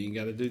everything. You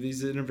got to do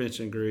these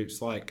intervention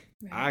groups. Like,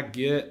 I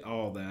get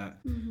all that.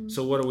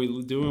 So what are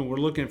we doing? We're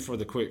looking for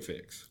the quick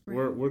fix.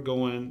 We're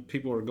going.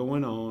 People are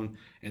going on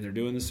and they're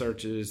doing the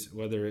searches,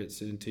 whether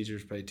it's in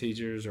Teachers Pay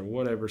Teachers or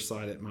whatever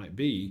site it might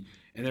be,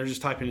 and they're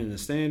just typing in the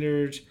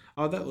standards.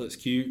 Oh, that looks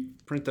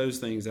cute. Print those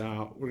things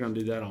out. We're going to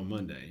do that on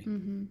Monday.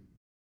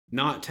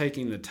 Not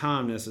taking the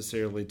time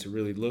necessarily to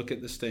really look at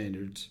the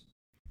standards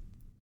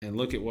and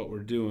look at what we're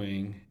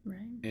doing,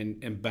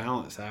 and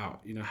balance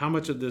out. You know, how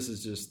much of this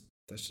is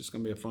that's just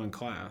going to be a fun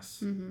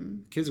class.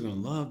 Kids are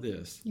going to love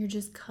this. You're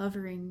just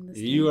covering the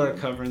standards. You are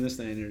covering the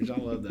standards. I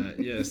love that.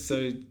 Yes.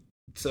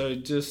 So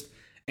just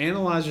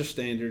analyze your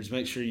standards.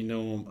 Make sure you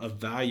know them.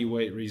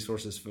 Evaluate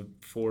resources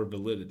for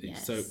validity.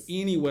 Yes, so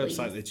any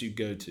website that you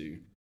go to,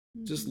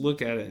 just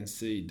look at it and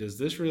see, does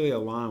this really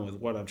align with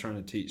what I'm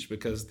trying to teach?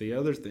 Because the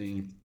other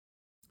thing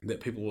that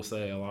people will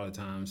say a lot of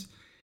times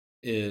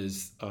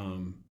is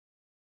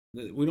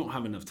that we don't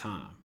have enough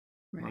time,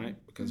 right?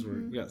 Because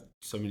we got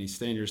so many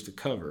standards to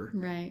cover.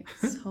 Right.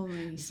 So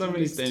many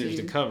standards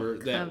to cover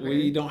that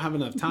we don't have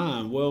enough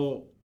time.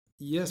 Well,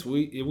 yes,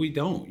 we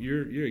don't.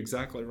 You're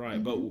exactly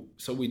right. But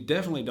so we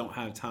definitely don't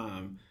have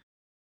time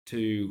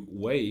to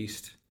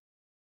waste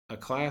a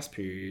class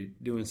period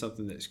doing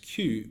something that's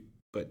cute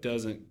but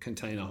doesn't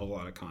contain a whole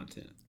lot of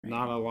content.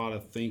 Not a lot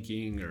of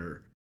thinking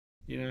or,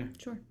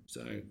 Sure.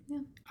 So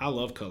I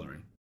love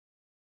coloring.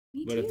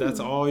 Me but too. If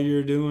that's all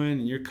you're doing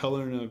and you're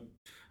coloring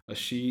a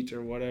sheet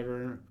or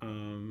whatever,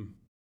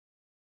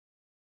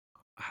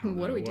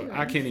 what do we do?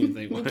 I can't even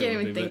think. We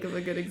can't even think of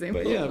a good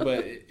example.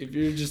 But if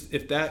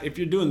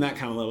you're doing that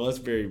kind of level, that's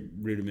very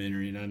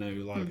rudimentary, and I know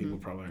a lot of people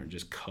probably aren't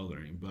just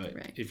coloring.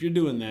 But if you're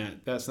doing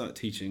that, that's not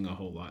teaching a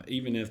whole lot.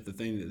 Even if the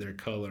thing that they're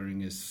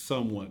coloring is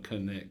somewhat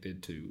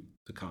connected to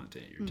the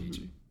content you're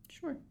teaching.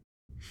 Sure.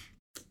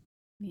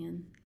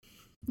 Man.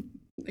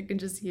 I can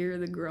just hear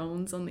the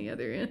groans on the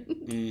other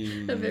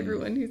end of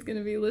everyone who's going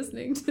to be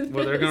listening to this.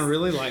 Well, they're going to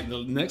really like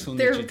the next one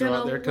that you throw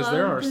out there, because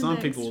there are some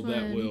people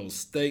that will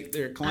stake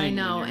their claim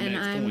on your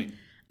next point.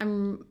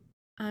 I'm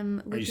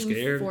looking Are you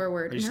scared?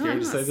 forward. Are you scared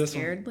to say this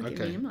one? Look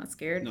at me. I'm not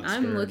scared.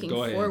 I'm looking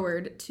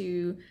forward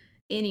to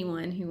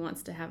anyone who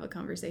wants to have a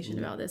conversation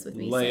about this with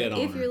me.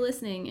 If you're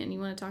listening and you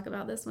want to talk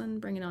about this one,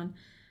 bring it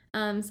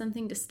on.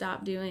 Something to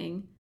stop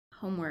doing: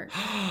 homework.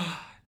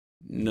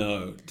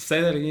 No.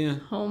 Say that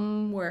again.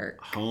 Homework.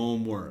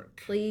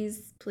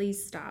 Please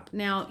stop.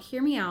 Now,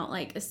 hear me out.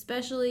 Like,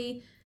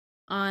 especially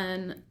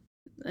on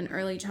an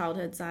early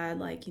childhood side,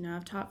 like,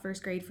 I've taught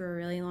first grade for a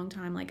really long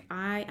time. Like,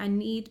 I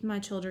need my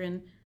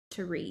children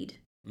to read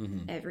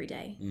every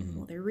day.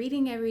 Well, they're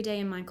reading every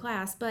day in my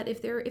class, but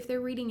if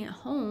they're reading at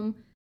home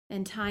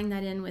and tying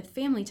that in with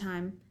family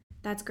time,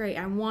 that's great.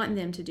 I want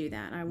them to do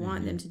that. I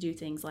want them to do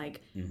things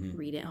like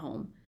read at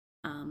home.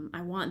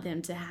 I want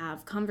them to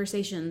have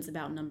conversations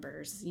about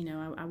numbers.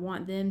 I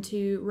want them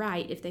to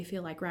write if they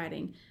feel like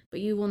writing. But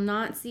you will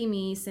not see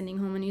me sending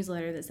home a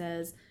newsletter that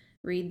says,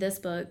 read this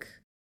book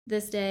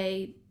this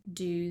day,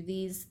 do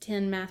these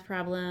 10 math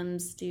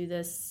problems, do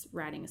this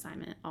writing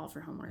assignment, all for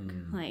homework.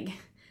 Like,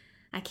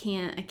 I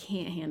can't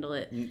handle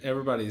it.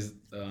 Everybody's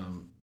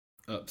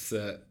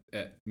upset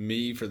at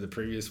me for the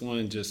previous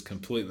one, just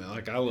completely.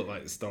 Like, I look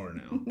like the star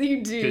now.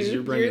 You do. Because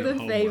you're the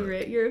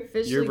favorite. You're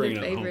officially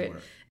the favorite.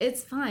 Homework.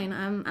 It's fine.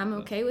 I'm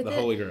okay with it. The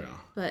Holy Grail.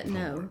 But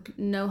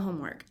no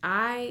homework.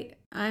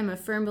 I'm a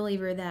firm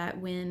believer that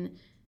when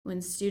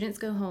students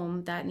go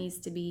home, that needs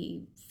to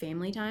be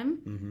family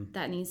time.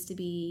 That needs to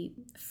be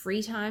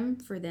free time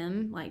for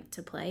them, like,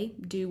 to play,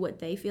 do what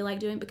they feel like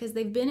doing, because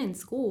they've been in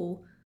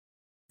school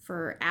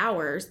for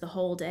hours the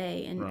whole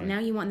day, and now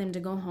you want them to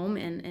go home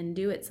and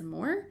do it some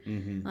more.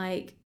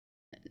 Like,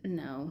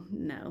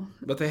 no.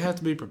 But they have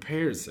to be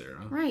prepared,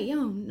 Sarah. Right,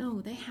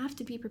 no, they have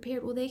to be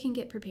prepared. Well, they can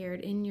get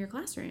prepared in your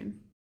classroom.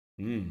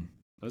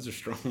 Those are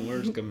strong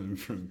words coming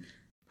from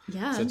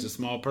yeah. such a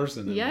small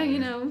person. Yeah,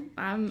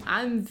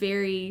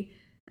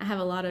 I have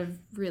a lot of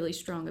really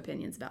strong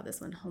opinions about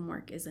this one.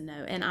 Homework is a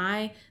no.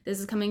 And this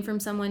is coming from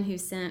someone who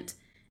sent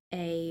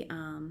a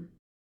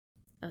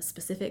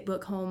specific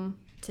book home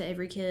to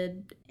every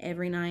kid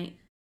every night,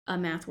 a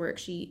math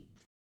worksheet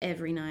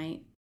every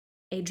night,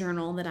 a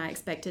journal that I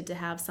expected to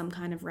have some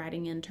kind of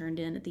writing in turned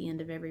in at the end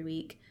of every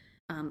week,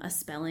 a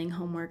spelling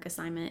homework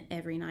assignment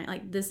every night.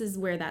 Like, this is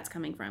where that's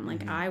coming from.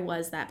 Like, I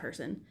was that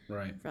person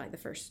for like the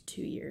first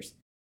 2 years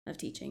of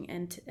teaching,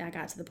 and I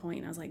got to the point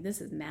and I was like,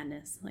 this is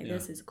madness. Like,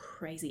 this is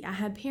crazy. I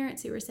had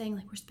parents who were saying,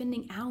 like, we're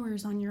spending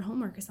hours on your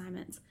homework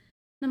assignments.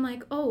 And I'm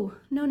like, oh,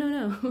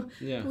 no.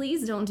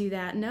 Please don't do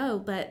that. No,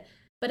 but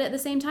at the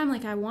same time,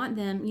 like, I want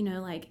them,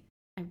 like,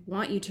 I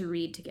want you to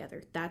read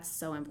together. That's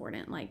so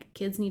important. Like,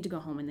 kids need to go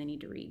home and they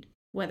need to read,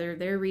 whether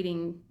they're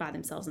reading by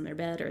themselves in their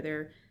bed or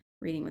they're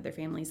reading with their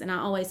families. And I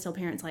always tell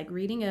parents, like,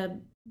 reading a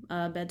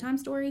bedtime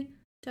story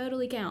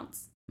totally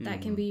counts.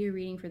 That can be your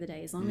reading for the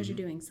day, as long as you're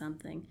doing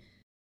something.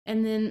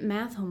 And then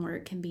math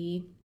homework can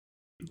be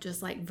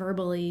just like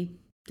verbally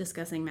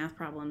discussing math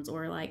problems,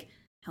 or like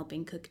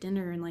helping cook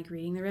dinner and like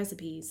reading the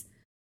recipes.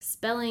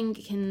 Spelling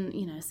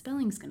can,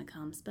 spelling's going to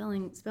come.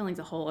 Spelling's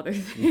a whole other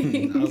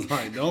thing. I was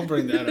like, don't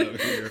bring that up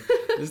here.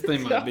 This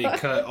thing might be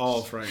cut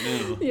off right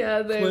now.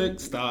 Yeah. Click,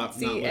 stop.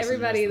 See,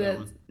 everybody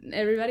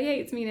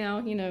hates me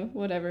now,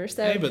 whatever.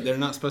 So, hey, but they're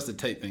not supposed to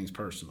take things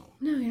personal.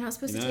 No, you're not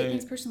supposed to take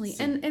things personally.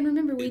 And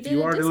remember, we did a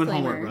disclaimer. If you are doing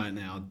homework right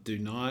now,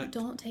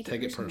 don't take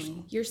it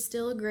personally. You're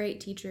still a great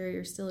teacher.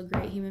 You're still a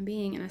great human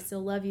being, and I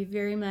still love you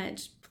very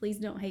much. Please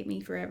don't hate me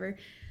forever.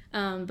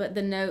 But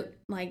the note,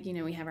 like,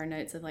 we have our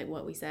notes of like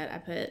what we said. I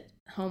put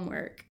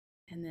homework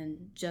and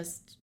then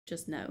just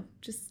no,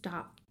 just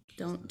stop.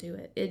 Don't do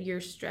it.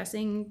 You're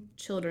stressing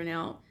children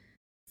out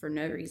for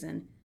no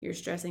reason. You're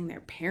stressing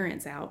their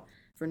parents out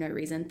for no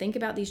reason. Think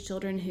about these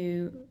children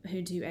who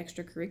do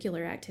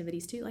extracurricular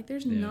activities too. Like,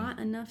 there's not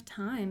enough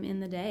time in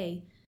the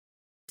day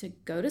to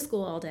go to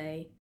school all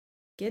day,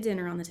 get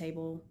dinner on the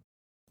table,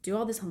 do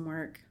all this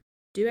homework,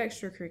 do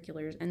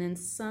extracurriculars, and then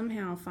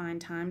somehow find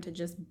time to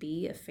just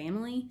be a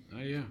family. Oh,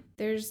 yeah.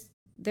 There's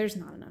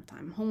not enough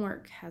time.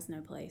 Homework has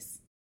no place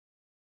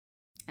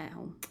at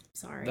home.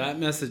 Sorry. That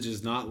message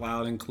is not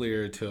loud and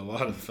clear to a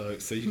lot of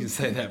folks, so you can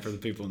say that for the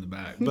people in the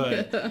back.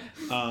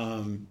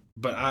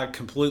 But I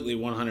completely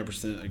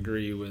 100%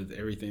 agree with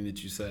everything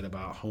that you said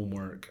about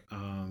homework.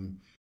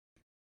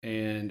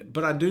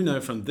 But I do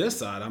know from this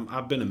side,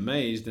 I've been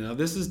amazed. Now,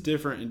 this is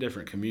different in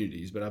different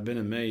communities, but I've been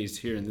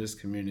amazed here in this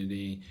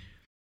community,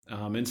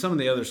 and some of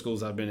the other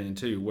schools I've been in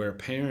too, where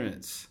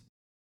parents,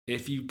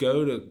 if you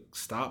go to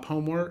stop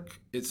homework,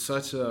 it's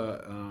such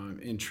a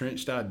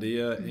entrenched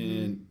idea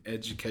in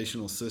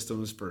educational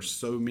systems for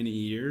so many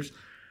years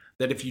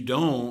that if you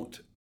don't,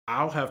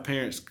 I'll have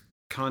parents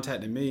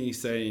contacting me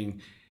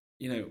saying,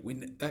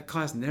 that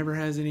class never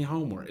has any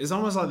homework. It's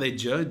almost like they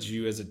judge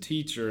you as a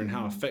teacher and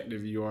how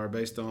effective you are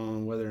based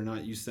on whether or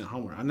not you sent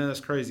homework. I know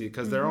that's crazy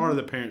because there are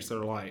the parents that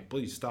are like,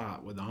 please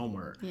stop with the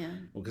homework. Yeah.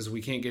 Well, because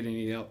we can't get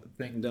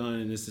anything done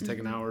and this is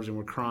taking hours and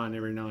we're crying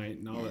every night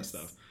and all that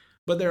stuff.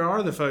 But there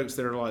are the folks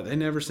that are like, they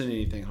never send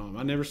anything home.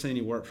 I never see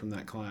any work from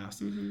that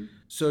class.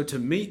 So to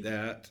meet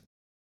that,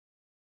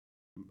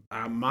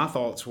 my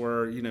thoughts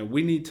were,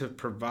 we need to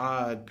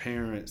provide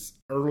parents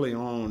early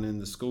on in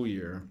the school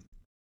year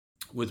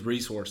with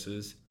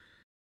resources,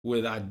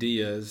 with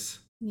ideas,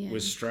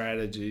 with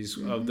strategies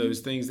of those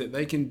things that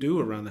they can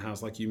do around the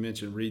house. Like you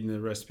mentioned, reading the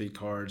recipe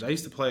cards. I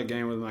used to play a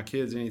game with my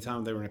kids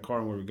anytime they were in a car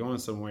and we were going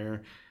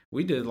somewhere.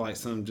 We did like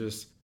some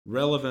just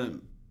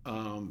relevant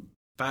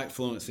fact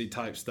fluency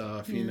type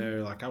stuff,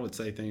 like I would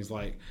say things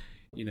like,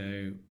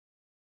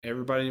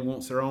 everybody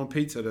wants their own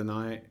pizza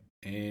tonight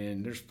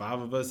and there's 5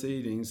 of us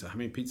eating, so how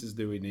many pizzas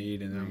do we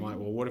need? And I'm like,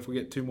 well, what if we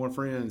get 2 more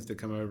friends to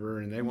come over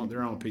and they want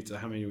their own pizza?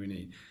 How many do we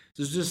need?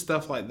 So it's just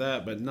stuff like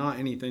that, but not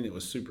anything that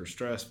was super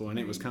stressful. And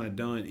it was kind of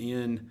done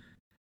in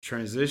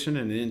transition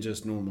and in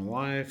just normal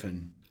life.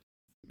 And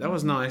that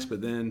was nice,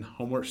 but then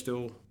homework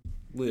still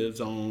lives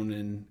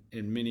on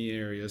in many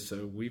areas.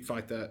 So we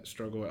fight that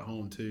struggle at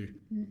home too.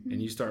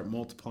 And you start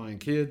multiplying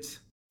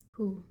kids.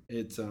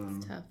 It's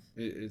tough.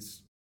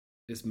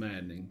 It's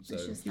maddening. So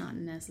it's just not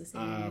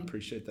necessary. I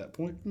appreciate that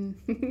point.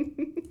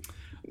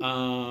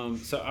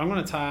 So I'm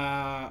going to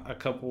tie a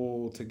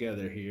couple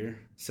together here.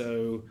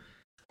 So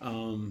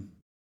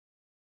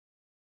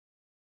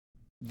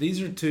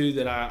these are 2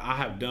 that I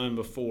have done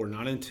before,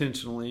 not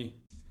intentionally,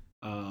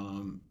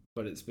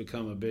 but it's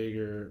become a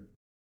bigger.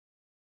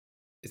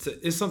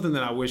 It's something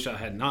that I wish I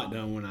had not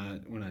done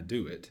when I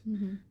do it,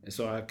 and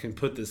so I can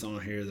put this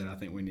on here that I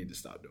think we need to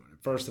stop doing it.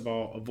 First of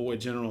all, avoid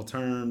general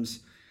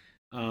terms.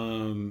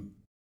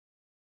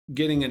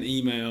 Getting an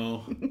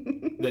email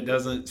that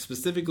doesn't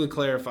specifically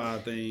clarify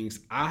things.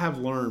 I have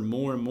learned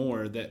more and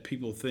more that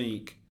people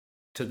think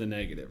to the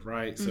negative,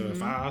 right? So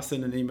if I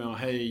send an email,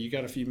 hey, you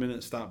got a few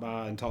minutes, stop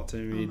by and talk to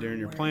me during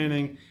your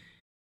planning,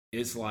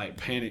 it's like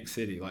panic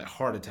city, like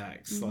heart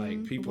attacks.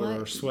 Like people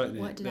are sweating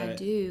What did I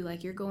do?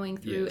 Like you're going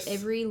through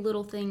every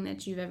little thing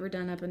that you've ever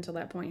done up until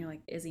that point. You're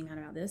like, is he mad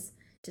about this?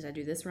 Did I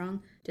do this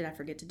wrong? Did I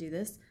forget to do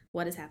this?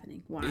 What is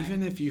happening? Why?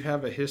 Even if you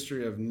have a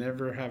history of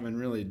never having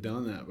really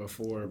done that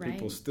before,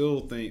 people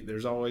still think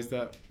there's always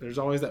that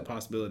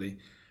possibility.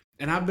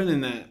 And I've been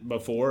in that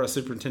before. A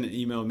superintendent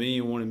emailed me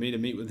and wanted me to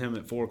meet with him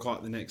at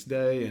 4:00 the next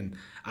day. And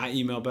I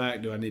email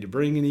back, do I need to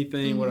bring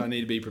anything? What do I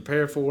need to be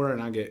prepared for?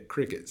 And I get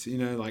crickets,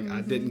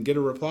 I didn't get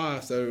a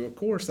reply. So, of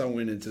course, I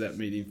went into that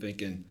meeting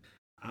thinking,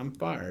 I'm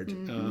fired.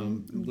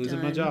 I'm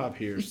losing my job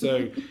here.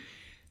 So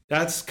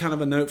that's kind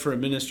of a note for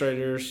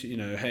administrators,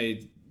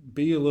 hey,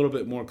 be a little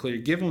bit more clear.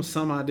 Give them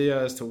some idea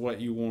as to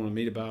what you want to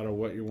meet about or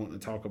what you're wanting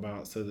to talk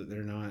about so that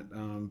they're not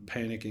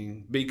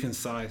panicking. Be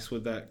concise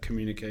with that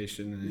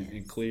communication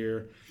and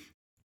clear.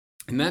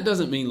 And that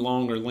doesn't mean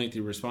long or lengthy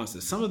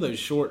responses. Some of those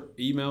short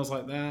emails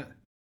like that,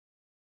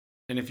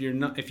 and if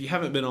you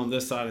haven't been on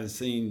this side and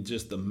seen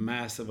just the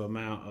massive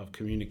amount of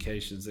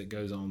communications that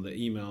goes on, the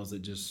emails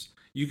that just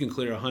you can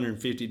clear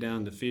 150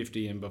 down to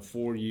 50, and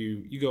before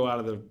you go out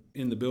of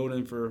in the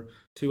building for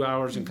 2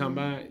 hours and come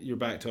back, you're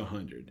back to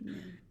 100.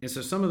 And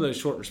so some of those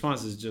short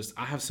responses, just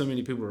I have so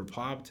many people to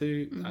reply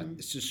to.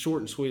 It's just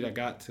short and sweet. I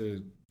got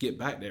to get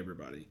back to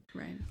everybody.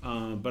 Right.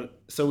 But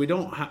so we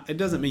don't. It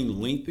doesn't mean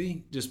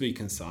lengthy. Just be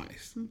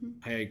concise.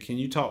 Hey, can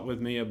you talk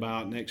with me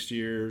about next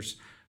year's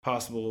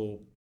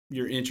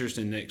your interest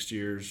in next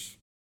year's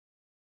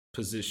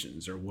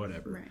positions or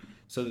whatever, right,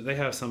 so that they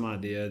have some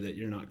idea that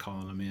you're not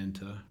calling them in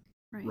to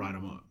write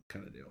them up,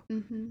 kind of deal.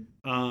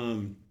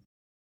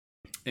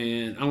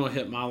 And I'm gonna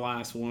hit my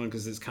last one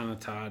because it's kind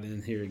of tied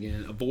in here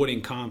again.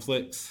 Avoiding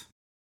conflicts.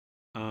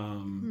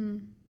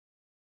 I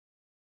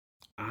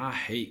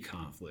hate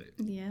conflict.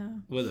 Yeah.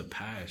 With a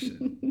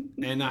passion.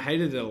 And I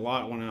hated it a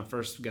lot when I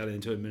first got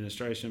into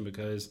administration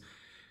because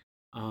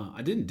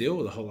I didn't deal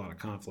with a whole lot of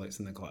conflicts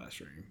in the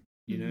classroom.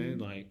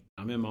 Like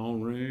I'm in my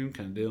own room,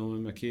 kind of dealing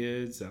with my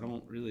kids. I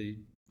don't really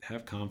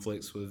have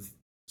conflicts with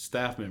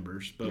staff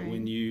members, but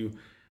when you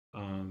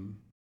are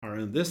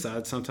on this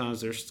side,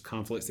 sometimes there's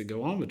conflicts that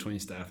go on between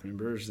staff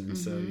members, and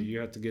so you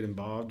have to get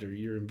involved, or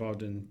you're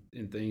involved in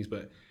things.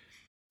 But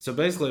so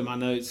basically, my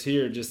notes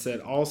here just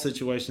said all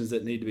situations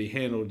that need to be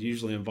handled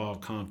usually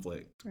involve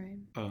conflict, right?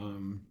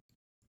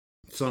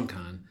 Some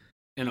kind,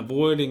 and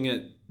avoiding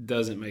it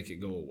doesn't make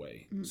it go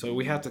away. So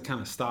we have to kind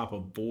of stop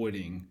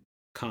avoiding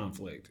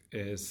conflict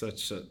as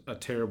such a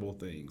terrible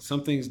thing.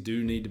 Some things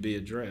do need to be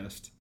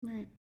addressed,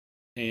 right?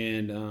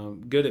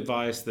 And good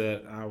advice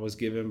that I was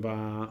given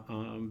by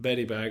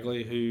Betty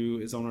Bagley, who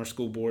is on our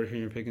school board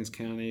here in Pickens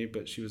County,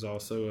 but she was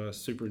also a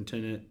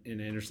superintendent in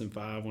Anderson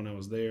 5 when I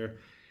was there.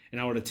 And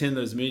I would attend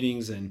those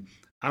meetings, and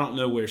I don't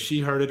know where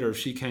she heard it or if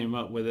she came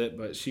up with it,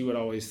 but she would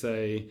always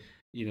say,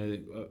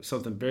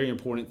 something very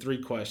important,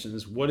 3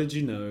 questions. What did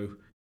you know?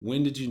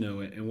 When did you know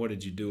it? And what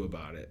did you do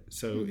about it?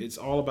 So it's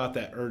all about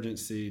that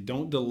urgency.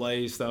 Don't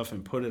delay stuff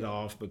and put it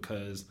off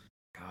because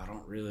I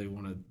don't really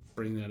want to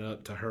bring that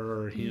up to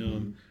her or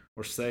him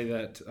or say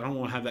that. I don't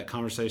want to have that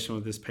conversation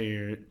with this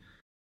parent.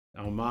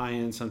 On my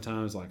end,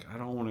 sometimes I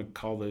don't want to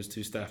call those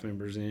 2 staff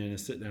members in and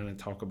sit down and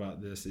talk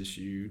about this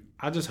issue.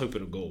 I just hope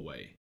it'll go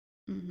away.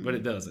 But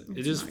it doesn't.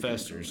 It just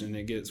festers and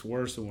it gets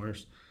worse and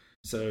worse.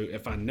 So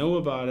if I know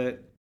about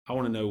it, I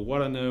want to know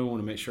what I know. I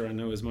want to make sure I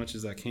know as much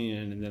as I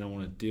can, and then I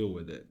want to deal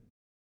with it.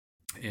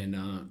 And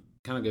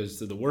kind of goes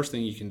to the worst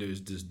thing you can do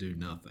is just do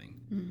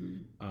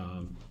nothing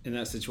in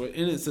that situation.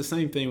 And it's the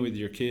same thing with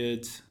your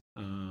kids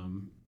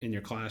in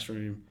your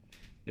classroom.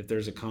 If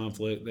there's a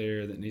conflict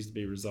there that needs to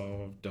be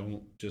resolved,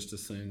 don't just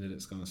assume that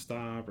it's going to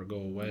stop or go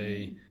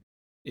away.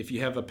 If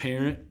you have a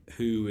parent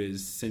who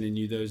is sending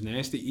you those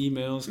nasty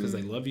emails because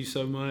they love you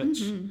so much,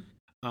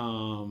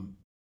 and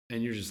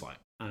you're just like,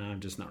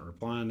 I'm just not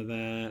replying to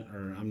that,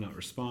 or I'm not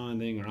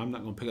responding, or I'm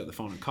not going to pick up the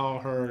phone and call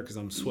her because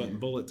I'm sweating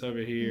bullets over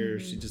here.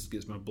 She just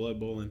gets my blood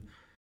boiling.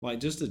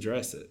 Just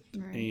address it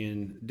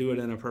and do it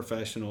in a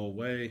professional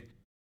way.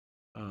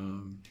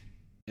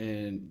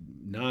 And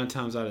 9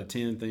 times out of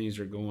 10, things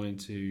are going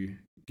to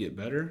get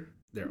better.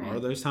 There are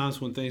those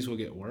times when things will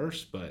get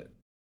worse, but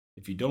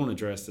if you don't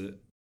address it,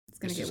 it's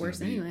going to get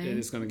worse anyway.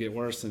 It's going to get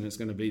worse, and it's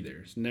going to be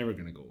there. It's never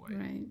going to go away.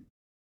 Right.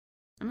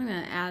 I'm going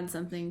to add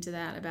something to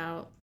that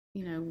about,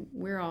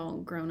 we're all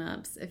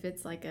grown-ups. If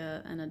it's like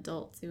an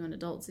adult to an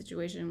adult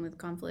situation with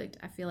conflict,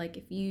 I feel like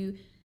if you...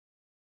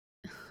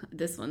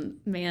 This one,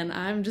 man,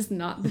 I'm just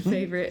not the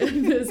favorite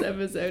of this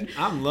episode.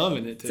 I'm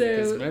loving it, too,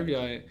 because maybe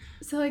I...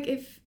 So,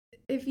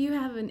 if you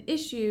have an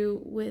issue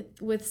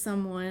with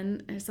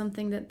someone or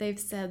something that they've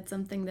said,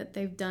 something that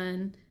they've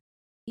done,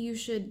 you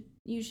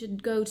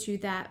should go to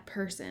that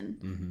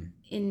person.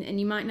 And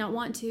you might not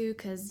want to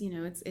because,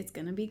 it's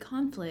going to be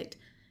conflict.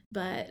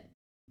 But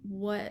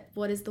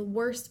what is the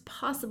worst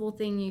possible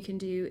thing you can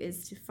do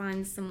is to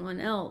find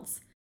someone else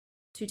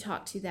to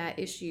talk to that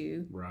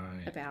issue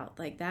about.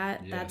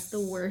 That. Yes. That's the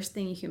worst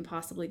thing you can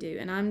possibly do.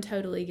 And I'm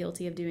totally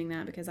guilty of doing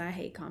that because I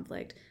hate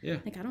conflict. Yeah.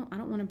 I don't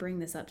want to bring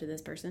this up to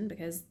this person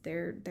because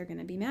they're going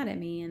to be mad at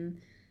me.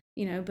 And,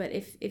 but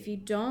if you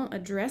don't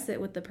address it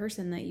with the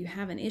person that you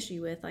have an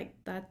issue with, like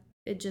that,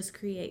 it just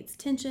creates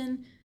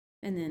tension,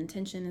 and then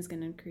tension is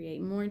going to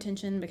create more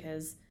tension,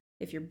 because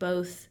if you're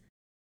both,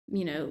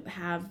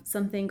 have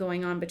something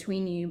going on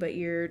between you, but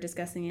you're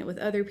discussing it with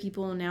other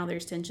people, now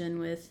there's tension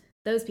with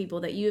those people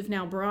that you have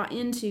now brought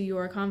into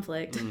your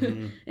conflict.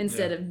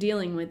 Instead of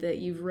dealing with it,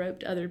 you've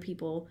roped other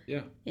people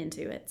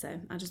into it. So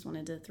I just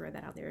wanted to throw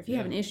that out there. If you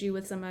have an issue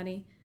with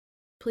somebody,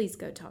 please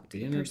go talk to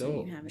the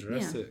person you have it.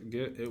 Address it.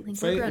 Get it with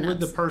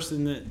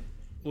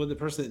the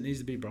person that needs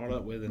to be brought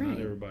up with, and not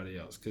everybody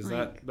else, because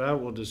that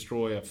will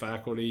destroy a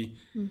faculty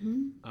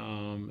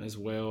as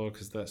well,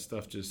 because that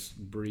stuff just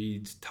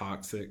breeds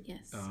toxic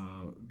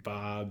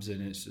vibes,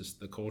 and it's just,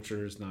 the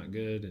culture is not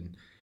good, and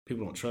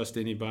people don't trust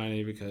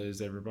anybody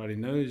because everybody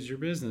knows your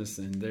business,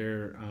 and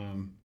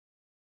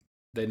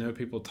they know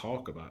people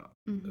talk about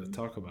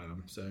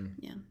them. So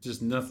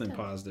just nothing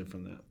positive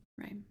from that.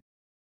 Right.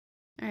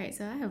 All right.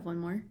 So I have one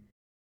more,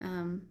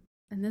 and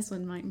this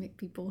one might make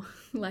people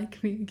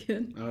like me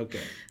again. Okay.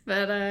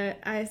 But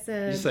I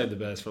said, you saved the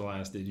best for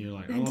last, didn't you? You're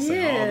like, I'm gonna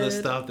say all this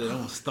stuff that I'm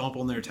gonna stomp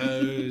on their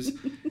toes.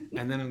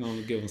 And then I'm going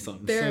to give them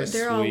something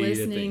they're all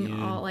listening,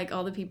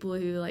 all the people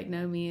who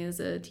know me as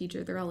a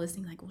teacher, they're all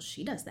listening like, well,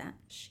 she does that.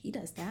 She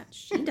does that.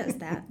 She does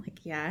that. Like,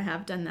 yeah, I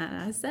have done that.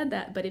 I said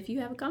that. But if you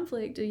have a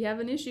conflict or you have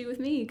an issue with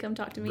me, come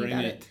talk to me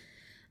about it.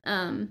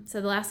 So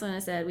the last one I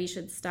said, we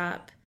should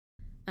stop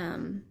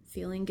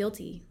feeling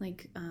guilty.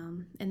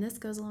 And this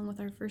goes along with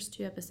our first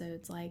 2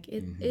 episodes.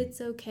 It's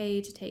okay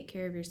to take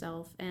care of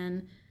yourself.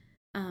 And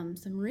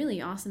some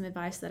really awesome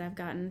advice that I've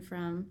gotten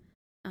from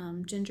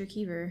Ginger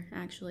Keever,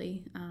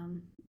 actually,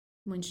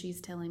 when she's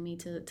telling me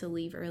to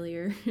leave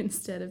earlier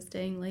instead of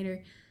staying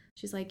later.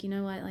 She's like, you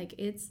know what,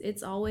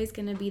 it's always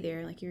going to be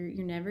there.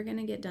 You're never going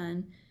to get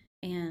done.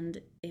 And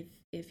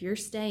if you're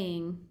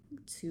staying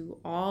to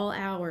all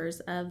hours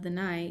of the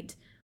night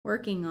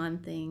working on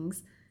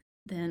things,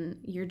 then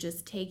you're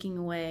just taking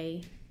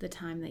away the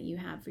time that you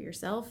have for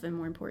yourself. And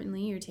more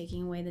importantly, you're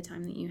taking away the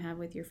time that you have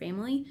with your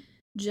family,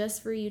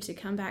 just for you to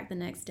come back the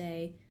next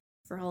day,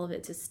 for all of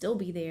it to still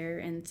be there,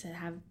 and to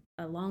have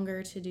a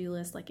longer to-do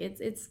list.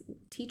 It's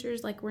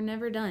teachers, we're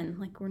never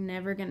done. We're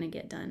never going to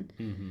get done.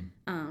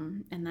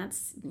 And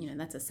that's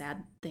a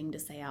sad thing to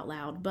say out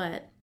loud,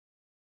 but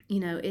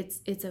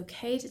it's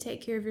okay to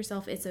take care of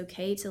yourself. It's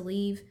okay to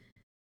leave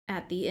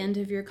at the end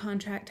of your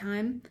contract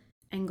time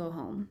and go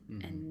home.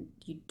 And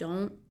you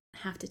don't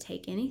have to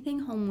take anything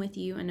home with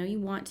you. I know you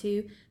want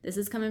to. This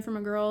is coming from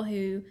a girl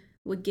who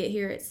would get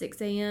here at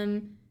 6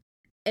 a.m.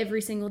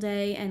 every single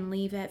day and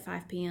leave at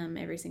 5 p.m.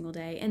 every single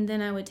day. And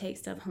then I would take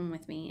stuff home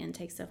with me on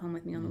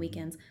the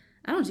weekends.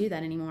 I don't do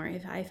that anymore.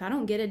 If I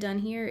don't get it done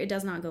here, it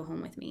does not go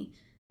home with me.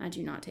 I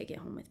do not take it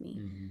home with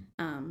me.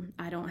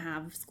 I don't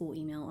have school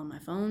email on my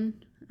phone.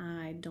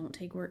 I don't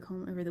take work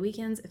home over the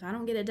weekends. If I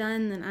don't get it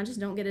done, then I just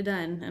don't get it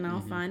done, and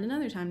I'll find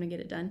another time to get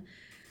it done.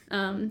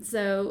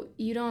 So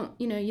you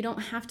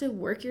don't have to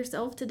work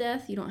yourself to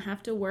death. You don't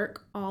have to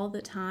work all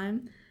the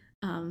time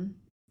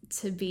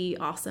to be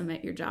awesome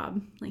at your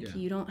job.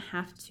 You don't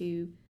have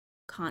to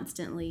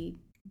constantly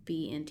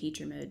be in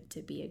teacher mode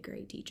to be a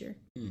great teacher.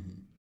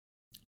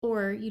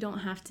 Or you don't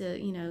have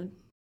to,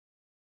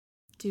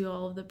 do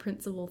all of the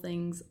principal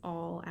things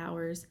all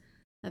hours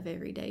of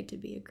every day to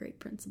be a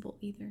great principal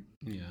either.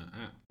 Yeah,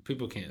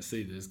 people can't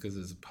see this because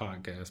it's a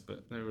podcast,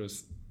 but there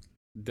was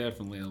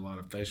definitely a lot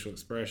of facial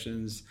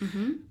expressions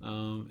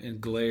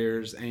and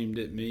glares aimed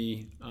at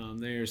me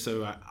there.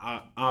 So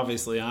I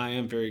obviously I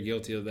am very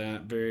guilty of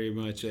that. Very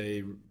much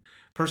a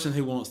person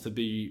who wants to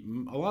be,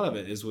 a lot of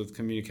it is with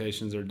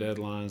communications or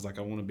deadlines.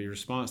 I want to be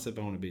responsive.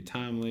 I want to be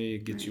timely,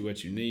 get you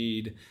what you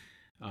need.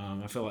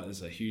 I feel like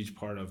that's a huge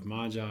part of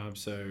my job.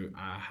 So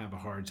I have a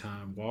hard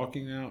time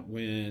walking out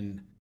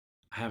when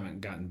I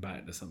haven't gotten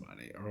back to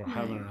somebody, or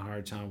having a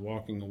hard time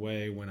walking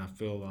away when I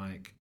feel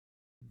like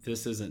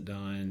this isn't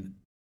done.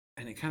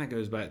 And it kind of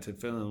goes back to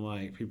feeling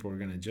like people are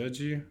going to judge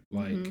you.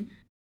 God,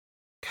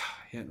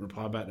 he hadn't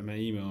replied back to my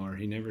email, or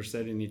he never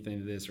said anything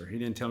to this, or he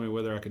didn't tell me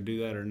whether I could do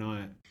that or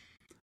not.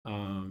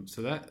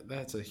 So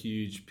that's a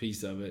huge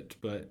piece of it.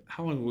 But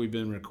how long have we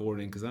been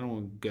recording? Because I don't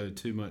want to go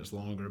too much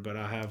longer, but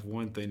I have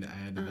one thing to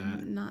add to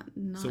that. Not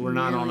so we're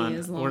not on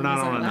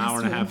an hour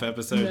and a half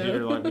episode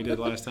here like we did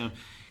last time.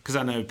 Because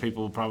I know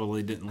people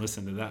probably didn't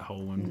listen to that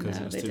whole one because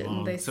it was too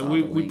long. So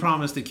we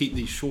promised to keep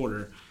these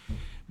shorter.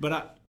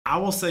 But I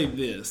will say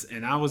this,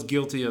 and I was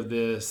guilty of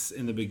this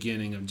in the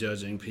beginning of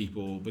judging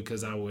people,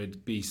 because I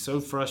would be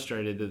so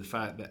frustrated at the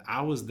fact that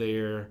I was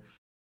there.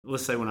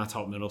 Let's say when I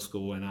taught middle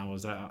school and I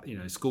was out,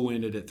 school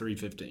ended at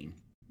 3:15.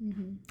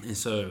 And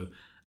so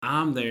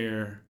I'm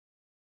there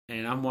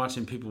and I'm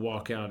watching people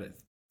walk out at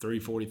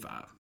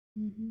 3:45.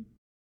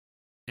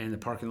 And the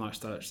parking lot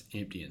starts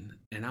emptying.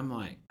 And I'm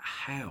like,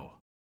 how?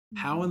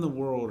 How in the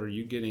world are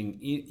you getting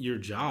your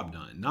job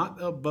done? Not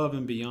above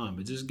and beyond,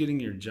 but just getting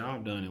your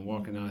job done and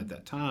walking out at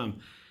that time.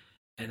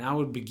 And I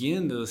would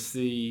begin to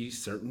see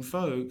certain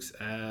folks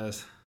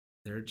as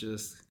they're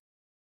just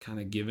kind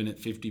of giving it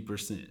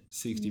 50%,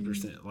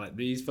 60%. Like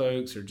these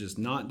folks are just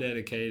not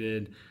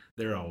dedicated.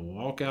 They're a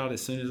walk out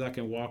as soon as I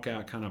can walk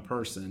out kind of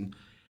person.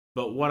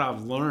 But what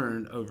I've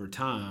learned over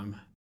time,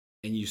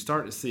 and you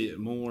start to see it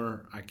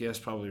more, I guess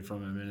probably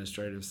from an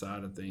administrative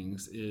side of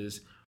things,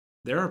 is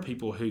there are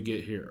people who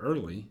get here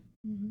early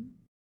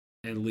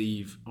and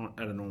leave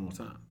at a normal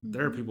time.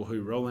 There are people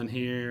who roll in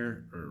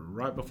here or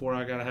right before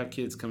I got to have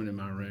kids coming in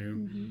my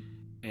room,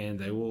 and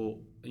they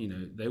will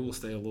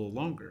stay a little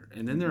longer.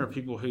 And then there are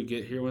people who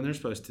get here when they're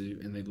supposed to,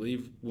 and they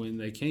leave when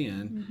they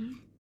can.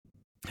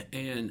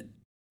 And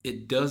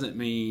it doesn't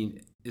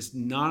mean, it's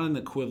not an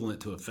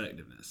equivalent to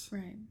effectiveness.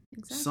 Right,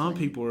 exactly. Some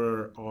people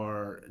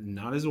are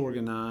not as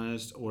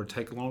organized, or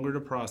take longer to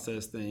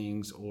process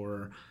things,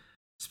 or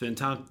spend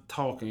time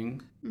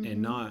talking and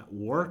not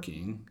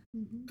working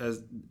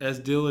as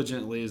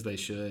diligently as they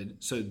should.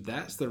 So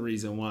that's the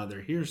reason why they're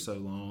here so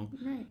long.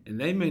 Right.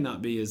 And they may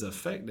not be as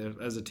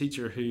effective as a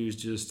teacher who's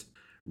just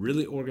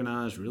really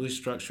organized, really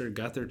structured,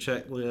 got their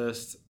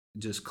checklist,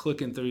 just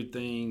clicking through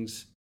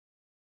things.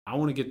 I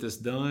want to get this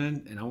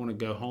done, and I want to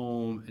go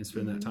home and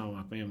spend that time with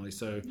my family.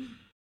 So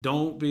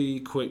don't be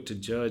quick to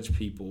judge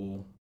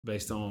people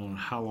based on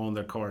how long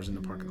their car's in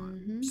the parking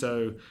lot.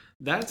 So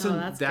that's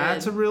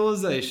a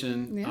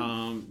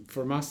realization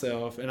for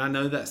myself. And I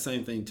know that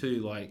same thing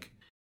too. Like,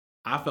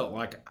 I felt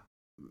like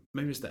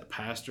maybe it's that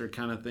pastor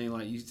kind of thing.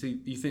 Like, you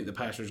think the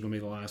pastor is going to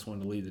be the last one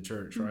to leave the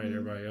church, right?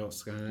 Everybody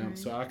else kind of. Right.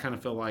 So I kind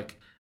of feel like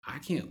I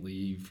can't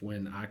leave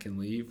when I can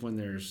leave, when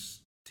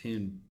there's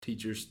 10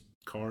 teachers'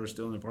 cars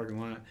still in the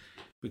parking lot,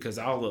 because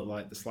I'll look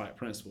like the slack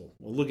principal.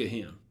 Well, look at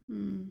him.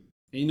 And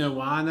you know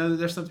why I know that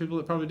there's some people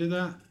that probably do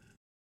that?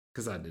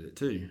 Because I did it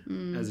too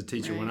as a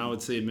teacher. Right. When I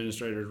would see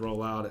administrators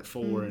roll out at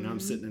 4 and I'm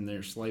sitting in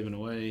there slaving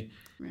away,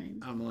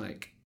 I'm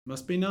like,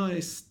 must be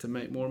nice to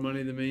make more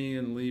money than me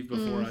and leave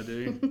before I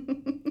do.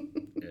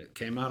 It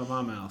came out of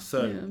my mouth.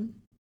 So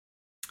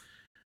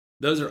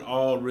those are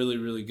all really,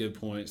 really good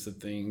points of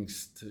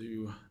things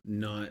to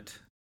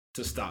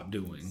stop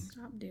doing.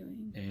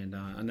 And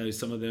I know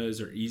some of those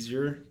are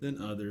easier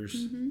than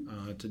others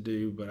to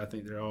do, but I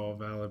think they're all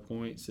valid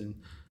points. And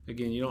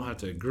again, you don't have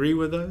to agree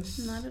with us.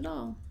 Not at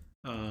all.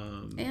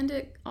 And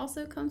it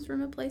also comes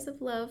from a place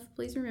of love.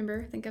 Please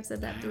remember, I think I've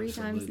said that 3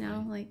 times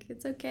now. Like,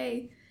 it's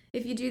okay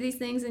if you do these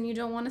things and you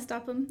don't want to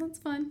stop them. That's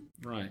fine.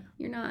 Right.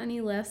 You're not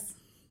any less.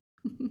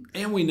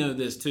 And we know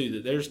this too,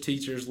 that there's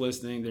teachers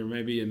listening, there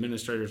may be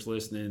administrators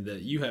listening,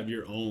 that you have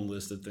your own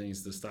list of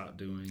things to stop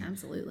doing.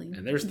 Absolutely.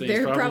 And there's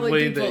things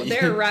probably people,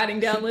 they're writing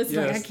down lists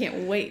like, I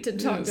can't wait to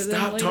talk to them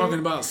Stop later. talking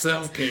about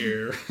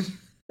self-care.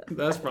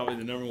 That's probably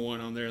the number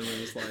one on their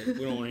list. Like,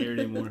 we don't want to hear it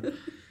anymore.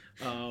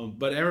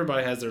 But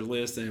everybody has their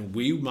list, and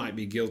we might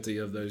be guilty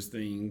of those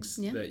things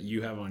that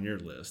you have on your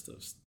list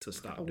to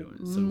stop doing.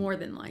 So more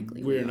than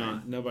likely. We're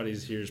not.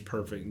 Nobody's here is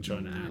perfect and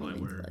trying to act like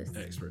we're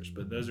experts.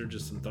 But those are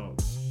just some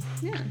thoughts.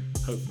 Yeah.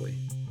 Hopefully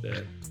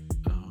that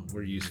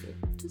were useful.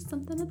 Just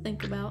something to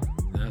think about.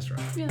 That's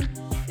right. Yeah.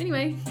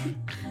 Anyway,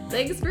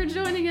 thanks for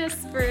joining us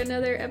for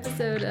another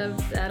episode of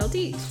That'll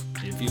Teach.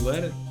 If you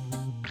let it.